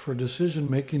insights for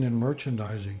decision making and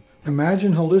merchandising.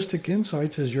 Imagine holistic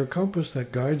insights as your compass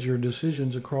that guides your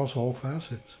decisions across all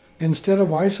facets. Instead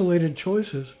of isolated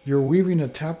choices, you're weaving a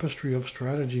tapestry of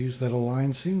strategies that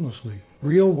align seamlessly.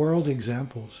 Real-world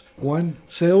examples. 1.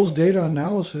 Sales data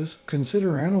analysis.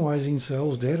 Consider analyzing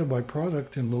sales data by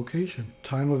product and location,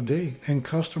 time of day, and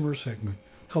customer segment.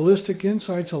 Holistic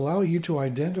insights allow you to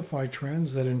identify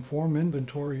trends that inform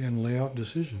inventory and layout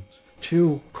decisions.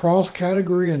 2.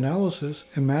 Cross-category analysis.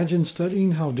 Imagine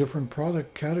studying how different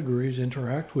product categories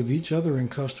interact with each other in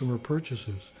customer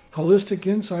purchases. Holistic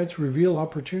insights reveal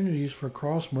opportunities for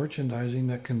cross-merchandising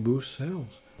that can boost sales.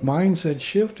 Mindset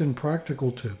shift and practical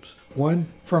tips. 1.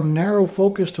 From narrow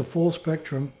focus to full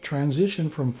spectrum, transition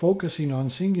from focusing on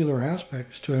singular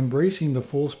aspects to embracing the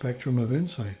full spectrum of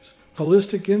insights.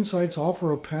 Holistic insights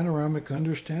offer a panoramic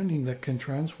understanding that can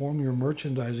transform your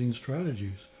merchandising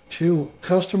strategies. 2.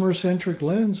 Customer-centric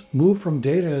lens. Move from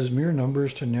data as mere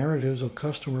numbers to narratives of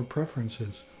customer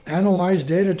preferences. Analyze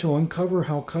data to uncover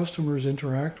how customers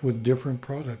interact with different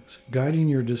products, guiding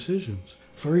your decisions.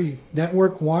 3.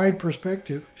 Network-wide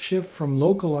perspective. Shift from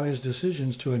localized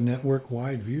decisions to a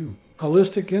network-wide view.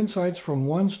 Holistic insights from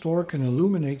one store can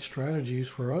illuminate strategies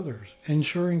for others,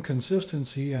 ensuring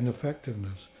consistency and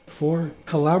effectiveness. 4.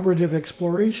 Collaborative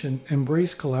exploration.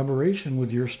 Embrace collaboration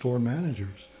with your store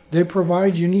managers. They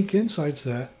provide unique insights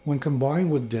that, when combined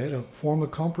with data, form a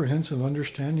comprehensive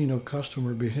understanding of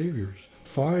customer behaviors.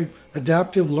 5.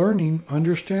 Adaptive learning.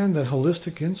 Understand that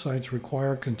holistic insights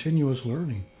require continuous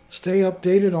learning. Stay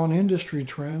updated on industry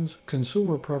trends,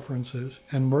 consumer preferences,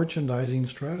 and merchandising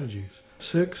strategies.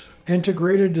 6.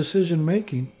 Integrated decision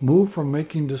making. Move from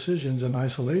making decisions in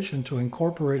isolation to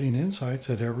incorporating insights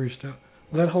at every step.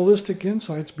 Let holistic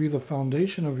insights be the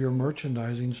foundation of your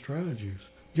merchandising strategies.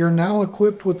 You're now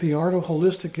equipped with the art of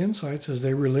holistic insights as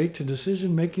they relate to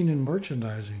decision making in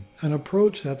merchandising, an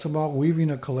approach that's about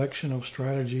weaving a collection of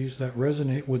strategies that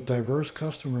resonate with diverse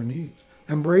customer needs.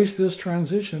 Embrace this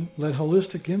transition, let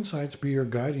holistic insights be your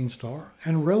guiding star,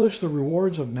 and relish the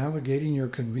rewards of navigating your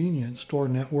convenient store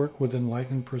network with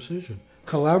enlightened precision.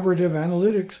 Collaborative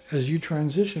analytics as you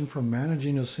transition from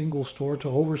managing a single store to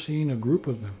overseeing a group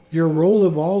of them. Your role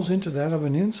evolves into that of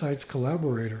an insights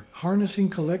collaborator, harnessing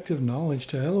collective knowledge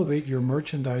to elevate your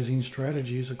merchandising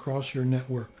strategies across your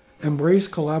network. Embrace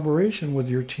collaboration with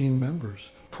your team members.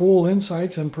 Pool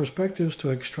insights and perspectives to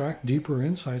extract deeper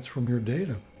insights from your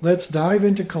data. Let's dive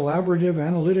into collaborative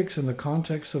analytics in the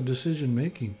context of decision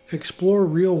making. Explore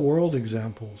real-world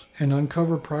examples and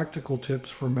uncover practical tips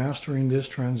for mastering this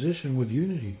transition with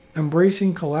Unity.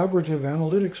 Embracing collaborative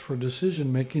analytics for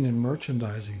decision making and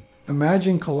merchandising.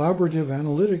 Imagine collaborative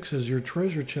analytics as your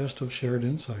treasure chest of shared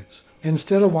insights.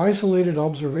 Instead of isolated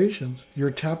observations,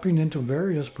 you're tapping into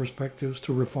various perspectives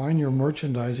to refine your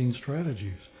merchandising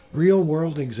strategies.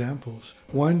 Real-world examples.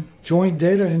 1. Joint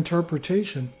data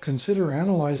interpretation. Consider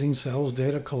analyzing sales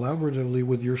data collaboratively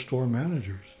with your store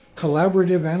managers.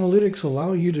 Collaborative analytics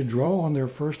allow you to draw on their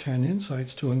first-hand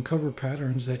insights to uncover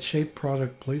patterns that shape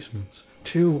product placements.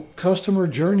 2. Customer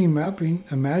journey mapping.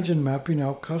 Imagine mapping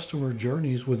out customer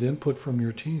journeys with input from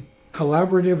your team.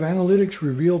 Collaborative analytics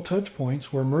reveal touchpoints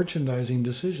where merchandising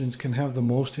decisions can have the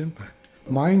most impact.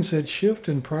 Mindset shift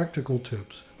and practical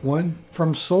tips. 1.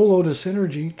 From solo to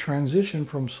synergy. Transition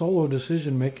from solo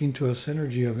decision making to a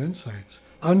synergy of insights.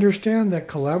 Understand that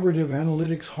collaborative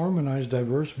analytics harmonize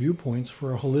diverse viewpoints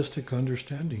for a holistic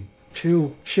understanding.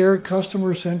 2. Shared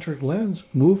customer-centric lens.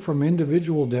 Move from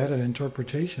individual data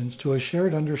interpretations to a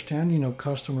shared understanding of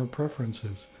customer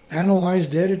preferences. Analyze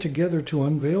data together to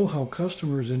unveil how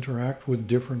customers interact with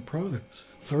different products.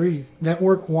 3.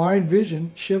 Network-wide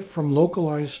vision. Shift from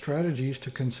localized strategies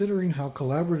to considering how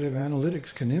collaborative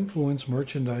analytics can influence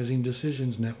merchandising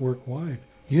decisions network-wide.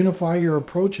 Unify your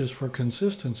approaches for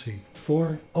consistency.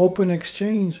 4. Open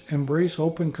exchange. Embrace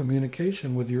open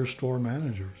communication with your store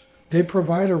managers. They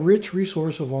provide a rich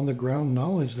resource of on-the-ground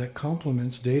knowledge that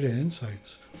complements data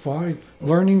insights. 5.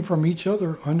 Learning from each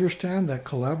other. Understand that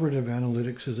collaborative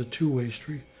analytics is a two-way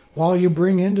street. While you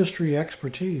bring industry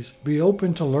expertise, be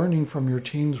open to learning from your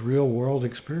team's real-world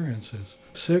experiences.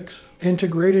 6.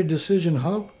 Integrated decision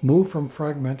hub. Move from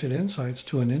fragmented insights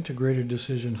to an integrated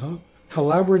decision hub.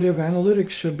 Collaborative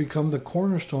analytics should become the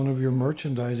cornerstone of your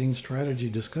merchandising strategy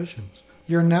discussions.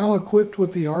 You're now equipped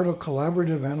with the art of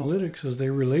collaborative analytics as they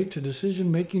relate to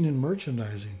decision-making and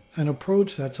merchandising, an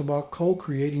approach that's about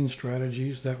co-creating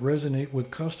strategies that resonate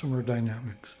with customer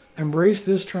dynamics. Embrace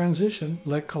this transition,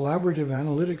 let collaborative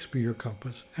analytics be your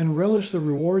compass, and relish the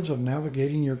rewards of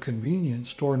navigating your convenient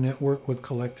store network with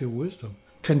collective wisdom.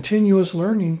 Continuous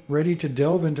learning, ready to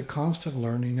delve into constant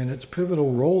learning and its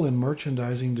pivotal role in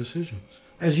merchandising decisions.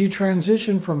 As you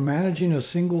transition from managing a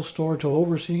single store to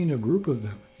overseeing a group of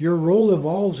them, your role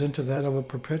evolves into that of a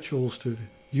perpetual student,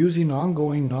 using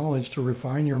ongoing knowledge to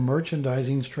refine your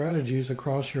merchandising strategies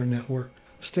across your network.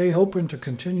 Stay open to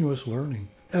continuous learning.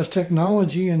 As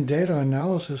technology and data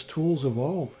analysis tools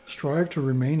evolve, strive to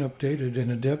remain updated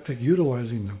and adept at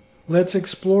utilizing them. Let's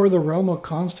explore the realm of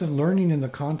constant learning in the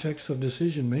context of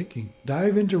decision making.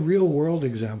 Dive into real-world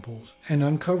examples and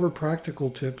uncover practical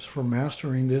tips for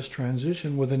mastering this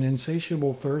transition with an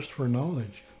insatiable thirst for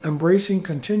knowledge. Embracing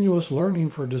continuous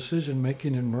learning for decision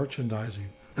making and merchandising.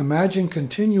 Imagine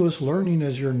continuous learning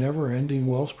as your never-ending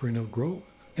wellspring of growth.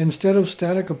 Instead of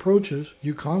static approaches,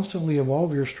 you constantly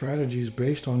evolve your strategies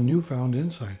based on newfound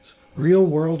insights.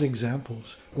 Real-world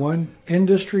examples. 1.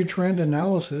 Industry trend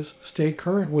analysis. Stay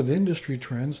current with industry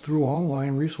trends through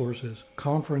online resources,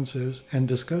 conferences, and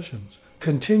discussions.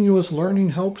 Continuous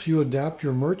learning helps you adapt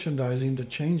your merchandising to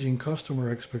changing customer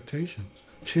expectations.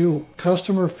 2.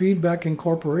 Customer feedback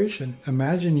incorporation.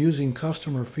 Imagine using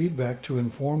customer feedback to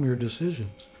inform your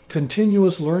decisions.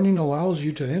 Continuous learning allows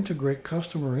you to integrate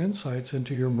customer insights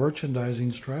into your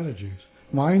merchandising strategies.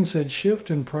 Mindset shift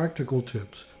and practical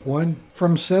tips. 1.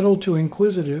 From settled to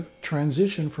inquisitive.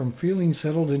 Transition from feeling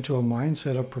settled into a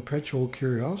mindset of perpetual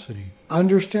curiosity.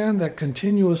 Understand that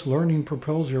continuous learning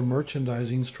propels your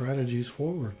merchandising strategies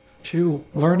forward. 2.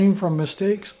 Learning from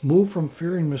mistakes. Move from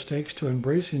fearing mistakes to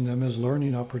embracing them as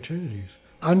learning opportunities.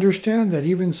 Understand that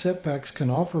even setbacks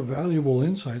can offer valuable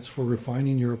insights for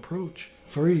refining your approach.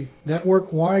 3.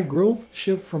 Network-wide growth.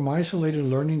 Shift from isolated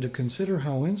learning to consider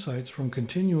how insights from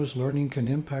continuous learning can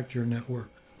impact your network.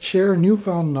 Share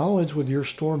newfound knowledge with your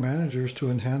store managers to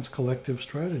enhance collective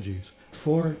strategies.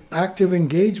 4. Active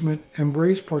engagement.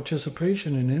 Embrace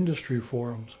participation in industry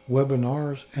forums,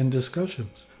 webinars, and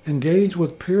discussions. Engage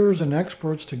with peers and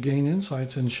experts to gain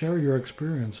insights and share your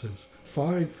experiences.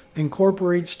 5.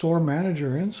 Incorporate store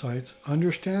manager insights.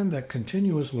 Understand that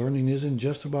continuous learning isn't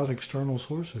just about external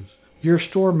sources. Your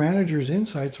store manager's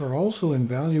insights are also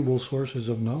invaluable sources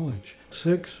of knowledge.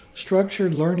 6.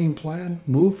 Structured learning plan.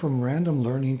 Move from random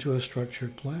learning to a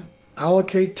structured plan.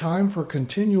 Allocate time for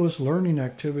continuous learning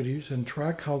activities and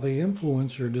track how they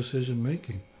influence your decision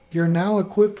making. You're now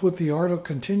equipped with the art of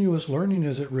continuous learning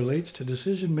as it relates to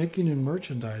decision making and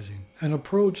merchandising, an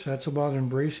approach that's about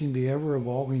embracing the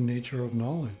ever-evolving nature of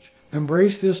knowledge.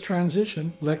 Embrace this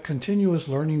transition, let continuous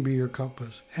learning be your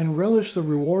compass, and relish the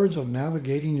rewards of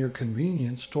navigating your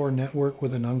convenience store network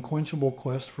with an unquenchable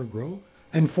quest for growth.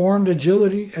 Informed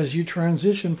agility. As you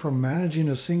transition from managing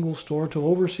a single store to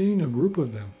overseeing a group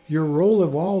of them, your role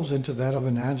evolves into that of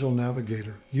an agile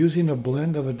navigator, using a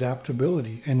blend of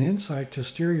adaptability and insight to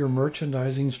steer your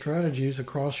merchandising strategies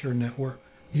across your network.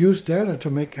 Use data to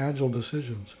make agile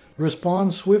decisions.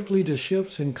 Respond swiftly to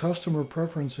shifts in customer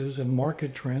preferences and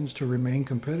market trends to remain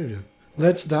competitive.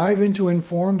 Let's dive into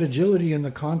informed agility in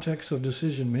the context of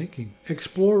decision making.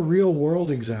 Explore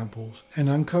real-world examples and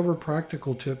uncover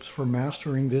practical tips for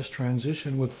mastering this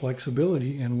transition with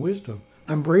flexibility and wisdom.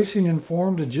 Embracing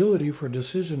informed agility for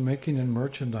decision making and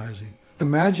merchandising.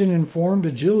 Imagine informed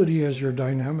agility as your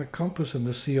dynamic compass in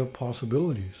the sea of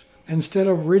possibilities. Instead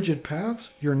of rigid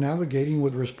paths, you're navigating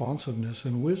with responsiveness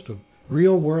and wisdom.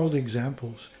 Real-world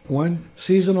examples. 1.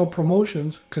 Seasonal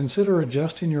promotions. Consider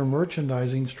adjusting your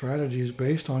merchandising strategies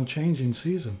based on changing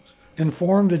seasons.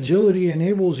 Informed agility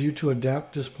enables you to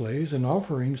adapt displays and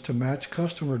offerings to match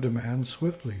customer demands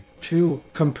swiftly. 2.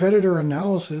 Competitor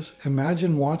analysis.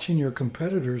 Imagine watching your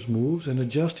competitors' moves and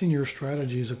adjusting your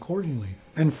strategies accordingly.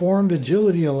 Informed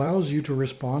agility allows you to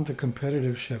respond to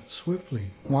competitive shifts swiftly.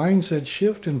 Mindset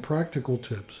shift and practical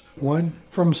tips. 1.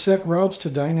 From set routes to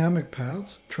dynamic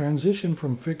paths, transition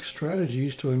from fixed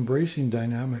strategies to embracing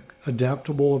dynamic,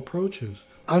 adaptable approaches.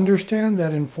 Understand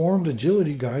that informed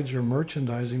agility guides your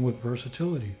merchandising with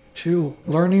versatility. 2.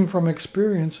 Learning from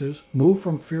experiences. Move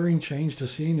from fearing change to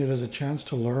seeing it as a chance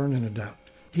to learn and adapt.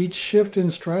 Each shift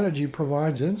in strategy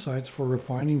provides insights for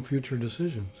refining future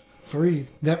decisions. 3.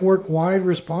 Network-wide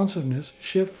responsiveness.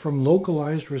 Shift from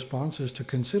localized responses to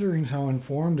considering how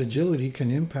informed agility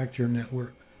can impact your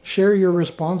network. Share your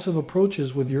responsive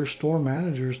approaches with your store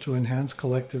managers to enhance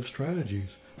collective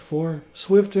strategies. 4.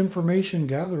 Swift information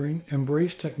gathering.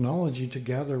 Embrace technology to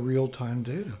gather real-time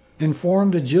data.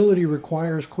 Informed agility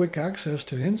requires quick access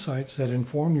to insights that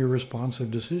inform your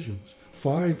responsive decisions.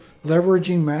 5.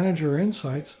 Leveraging manager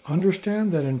insights.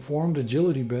 Understand that informed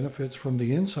agility benefits from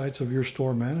the insights of your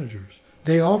store managers.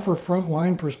 They offer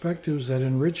frontline perspectives that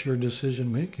enrich your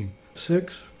decision making.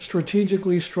 6.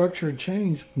 Strategically structured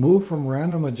change. Move from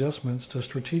random adjustments to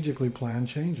strategically planned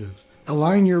changes.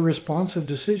 Align your responsive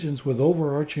decisions with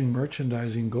overarching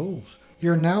merchandising goals.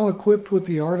 You're now equipped with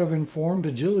the art of informed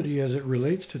agility as it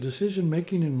relates to decision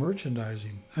making and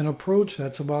merchandising, an approach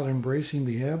that's about embracing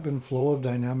the ebb and flow of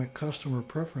dynamic customer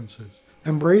preferences.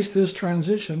 Embrace this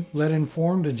transition, let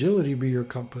informed agility be your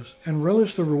compass, and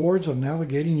relish the rewards of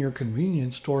navigating your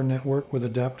convenience store network with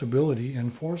adaptability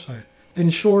and foresight. In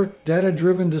short,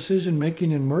 data-driven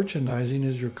decision-making and merchandising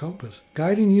is your compass,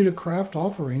 guiding you to craft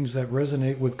offerings that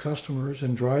resonate with customers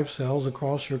and drive sales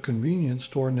across your convenience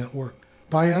store network.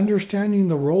 By understanding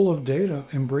the role of data,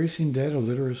 embracing data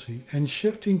literacy, and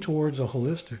shifting towards a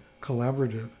holistic,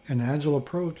 collaborative, and agile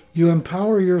approach, you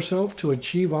empower yourself to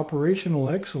achieve operational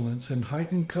excellence and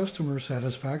heighten customer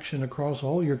satisfaction across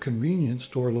all your convenience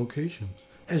store locations.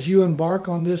 As you embark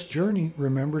on this journey,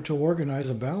 remember to organize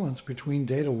a balance between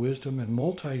data wisdom and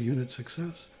multi-unit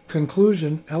success.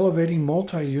 Conclusion: elevating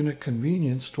multi-unit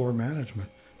convenience store management.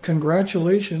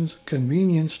 Congratulations,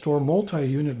 convenience store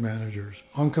multi-unit managers,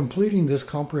 on completing this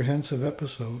comprehensive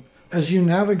episode. As you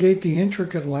navigate the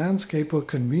intricate landscape of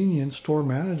convenience store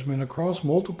management across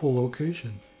multiple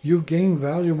locations, you've gained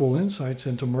valuable insights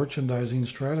into merchandising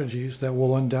strategies that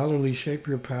will undoubtedly shape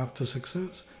your path to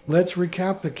success. Let's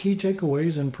recap the key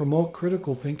takeaways and promote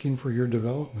critical thinking for your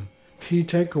development. Key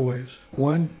takeaways.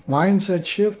 1. Mindset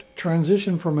shift.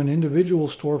 Transition from an individual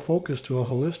store focus to a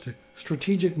holistic,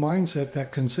 strategic mindset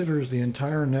that considers the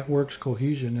entire network's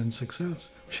cohesion and success.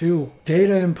 2.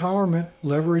 Data empowerment.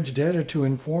 Leverage data to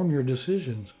inform your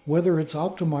decisions, whether it's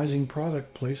optimizing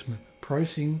product placement,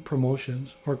 pricing,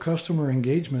 promotions, or customer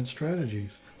engagement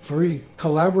strategies. 3.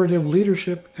 Collaborative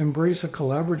leadership. Embrace a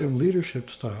collaborative leadership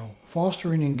style,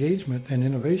 fostering engagement and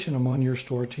innovation among your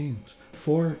store teams.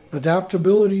 4.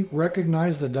 Adaptability.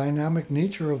 Recognize the dynamic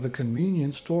nature of the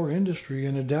convenience store industry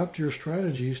and adapt your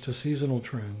strategies to seasonal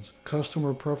trends,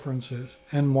 customer preferences,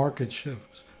 and market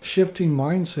shifts. Shifting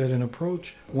mindset and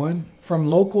approach. 1.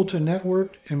 From local to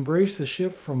networked. Embrace the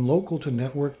shift from local to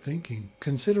network thinking,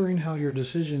 considering how your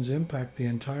decisions impact the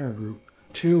entire group.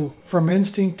 2. From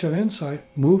instinct to insight.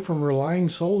 Move from relying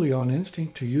solely on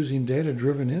instinct to using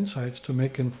data-driven insights to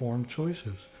make informed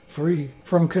choices. 3.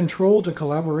 From control to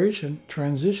collaboration.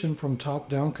 Transition from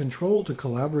top-down control to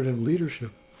collaborative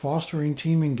leadership, fostering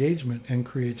team engagement and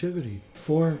creativity.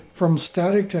 4. From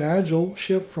static to agile.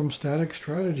 Shift from static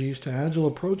strategies to agile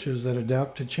approaches that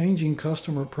adapt to changing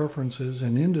customer preferences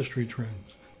and industry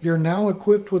trends. You're now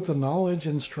equipped with the knowledge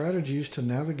and strategies to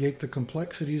navigate the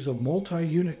complexities of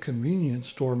multi-unit convenience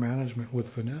store management with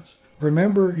finesse.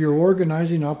 Remember, you're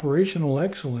organizing operational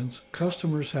excellence,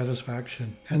 customer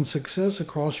satisfaction, and success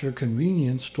across your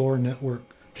convenience store network.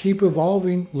 Keep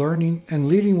evolving, learning, and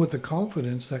leading with the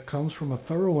confidence that comes from a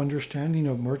thorough understanding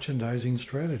of merchandising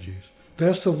strategies.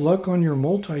 Best of luck on your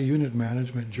multi-unit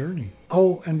management journey.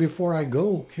 Oh, and before I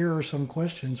go, here are some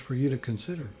questions for you to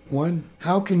consider. 1.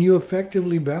 How can you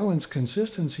effectively balance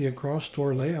consistency across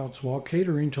store layouts while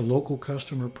catering to local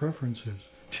customer preferences?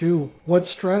 2. What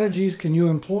strategies can you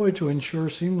employ to ensure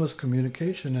seamless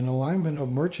communication and alignment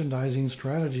of merchandising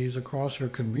strategies across your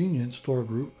convenience store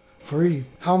group? 3.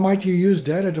 How might you use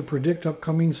data to predict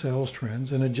upcoming sales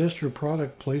trends and adjust your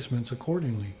product placements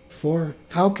accordingly? 4.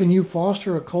 How can you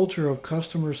foster a culture of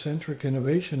customer-centric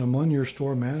innovation among your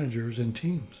store managers and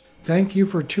teams? Thank you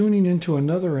for tuning into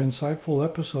another insightful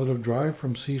episode of Drive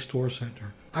from C-Store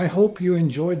Center. I hope you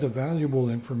enjoyed the valuable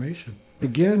information.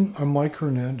 Again, I'm Mike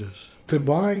Hernandez.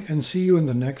 Goodbye and see you in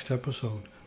the next episode.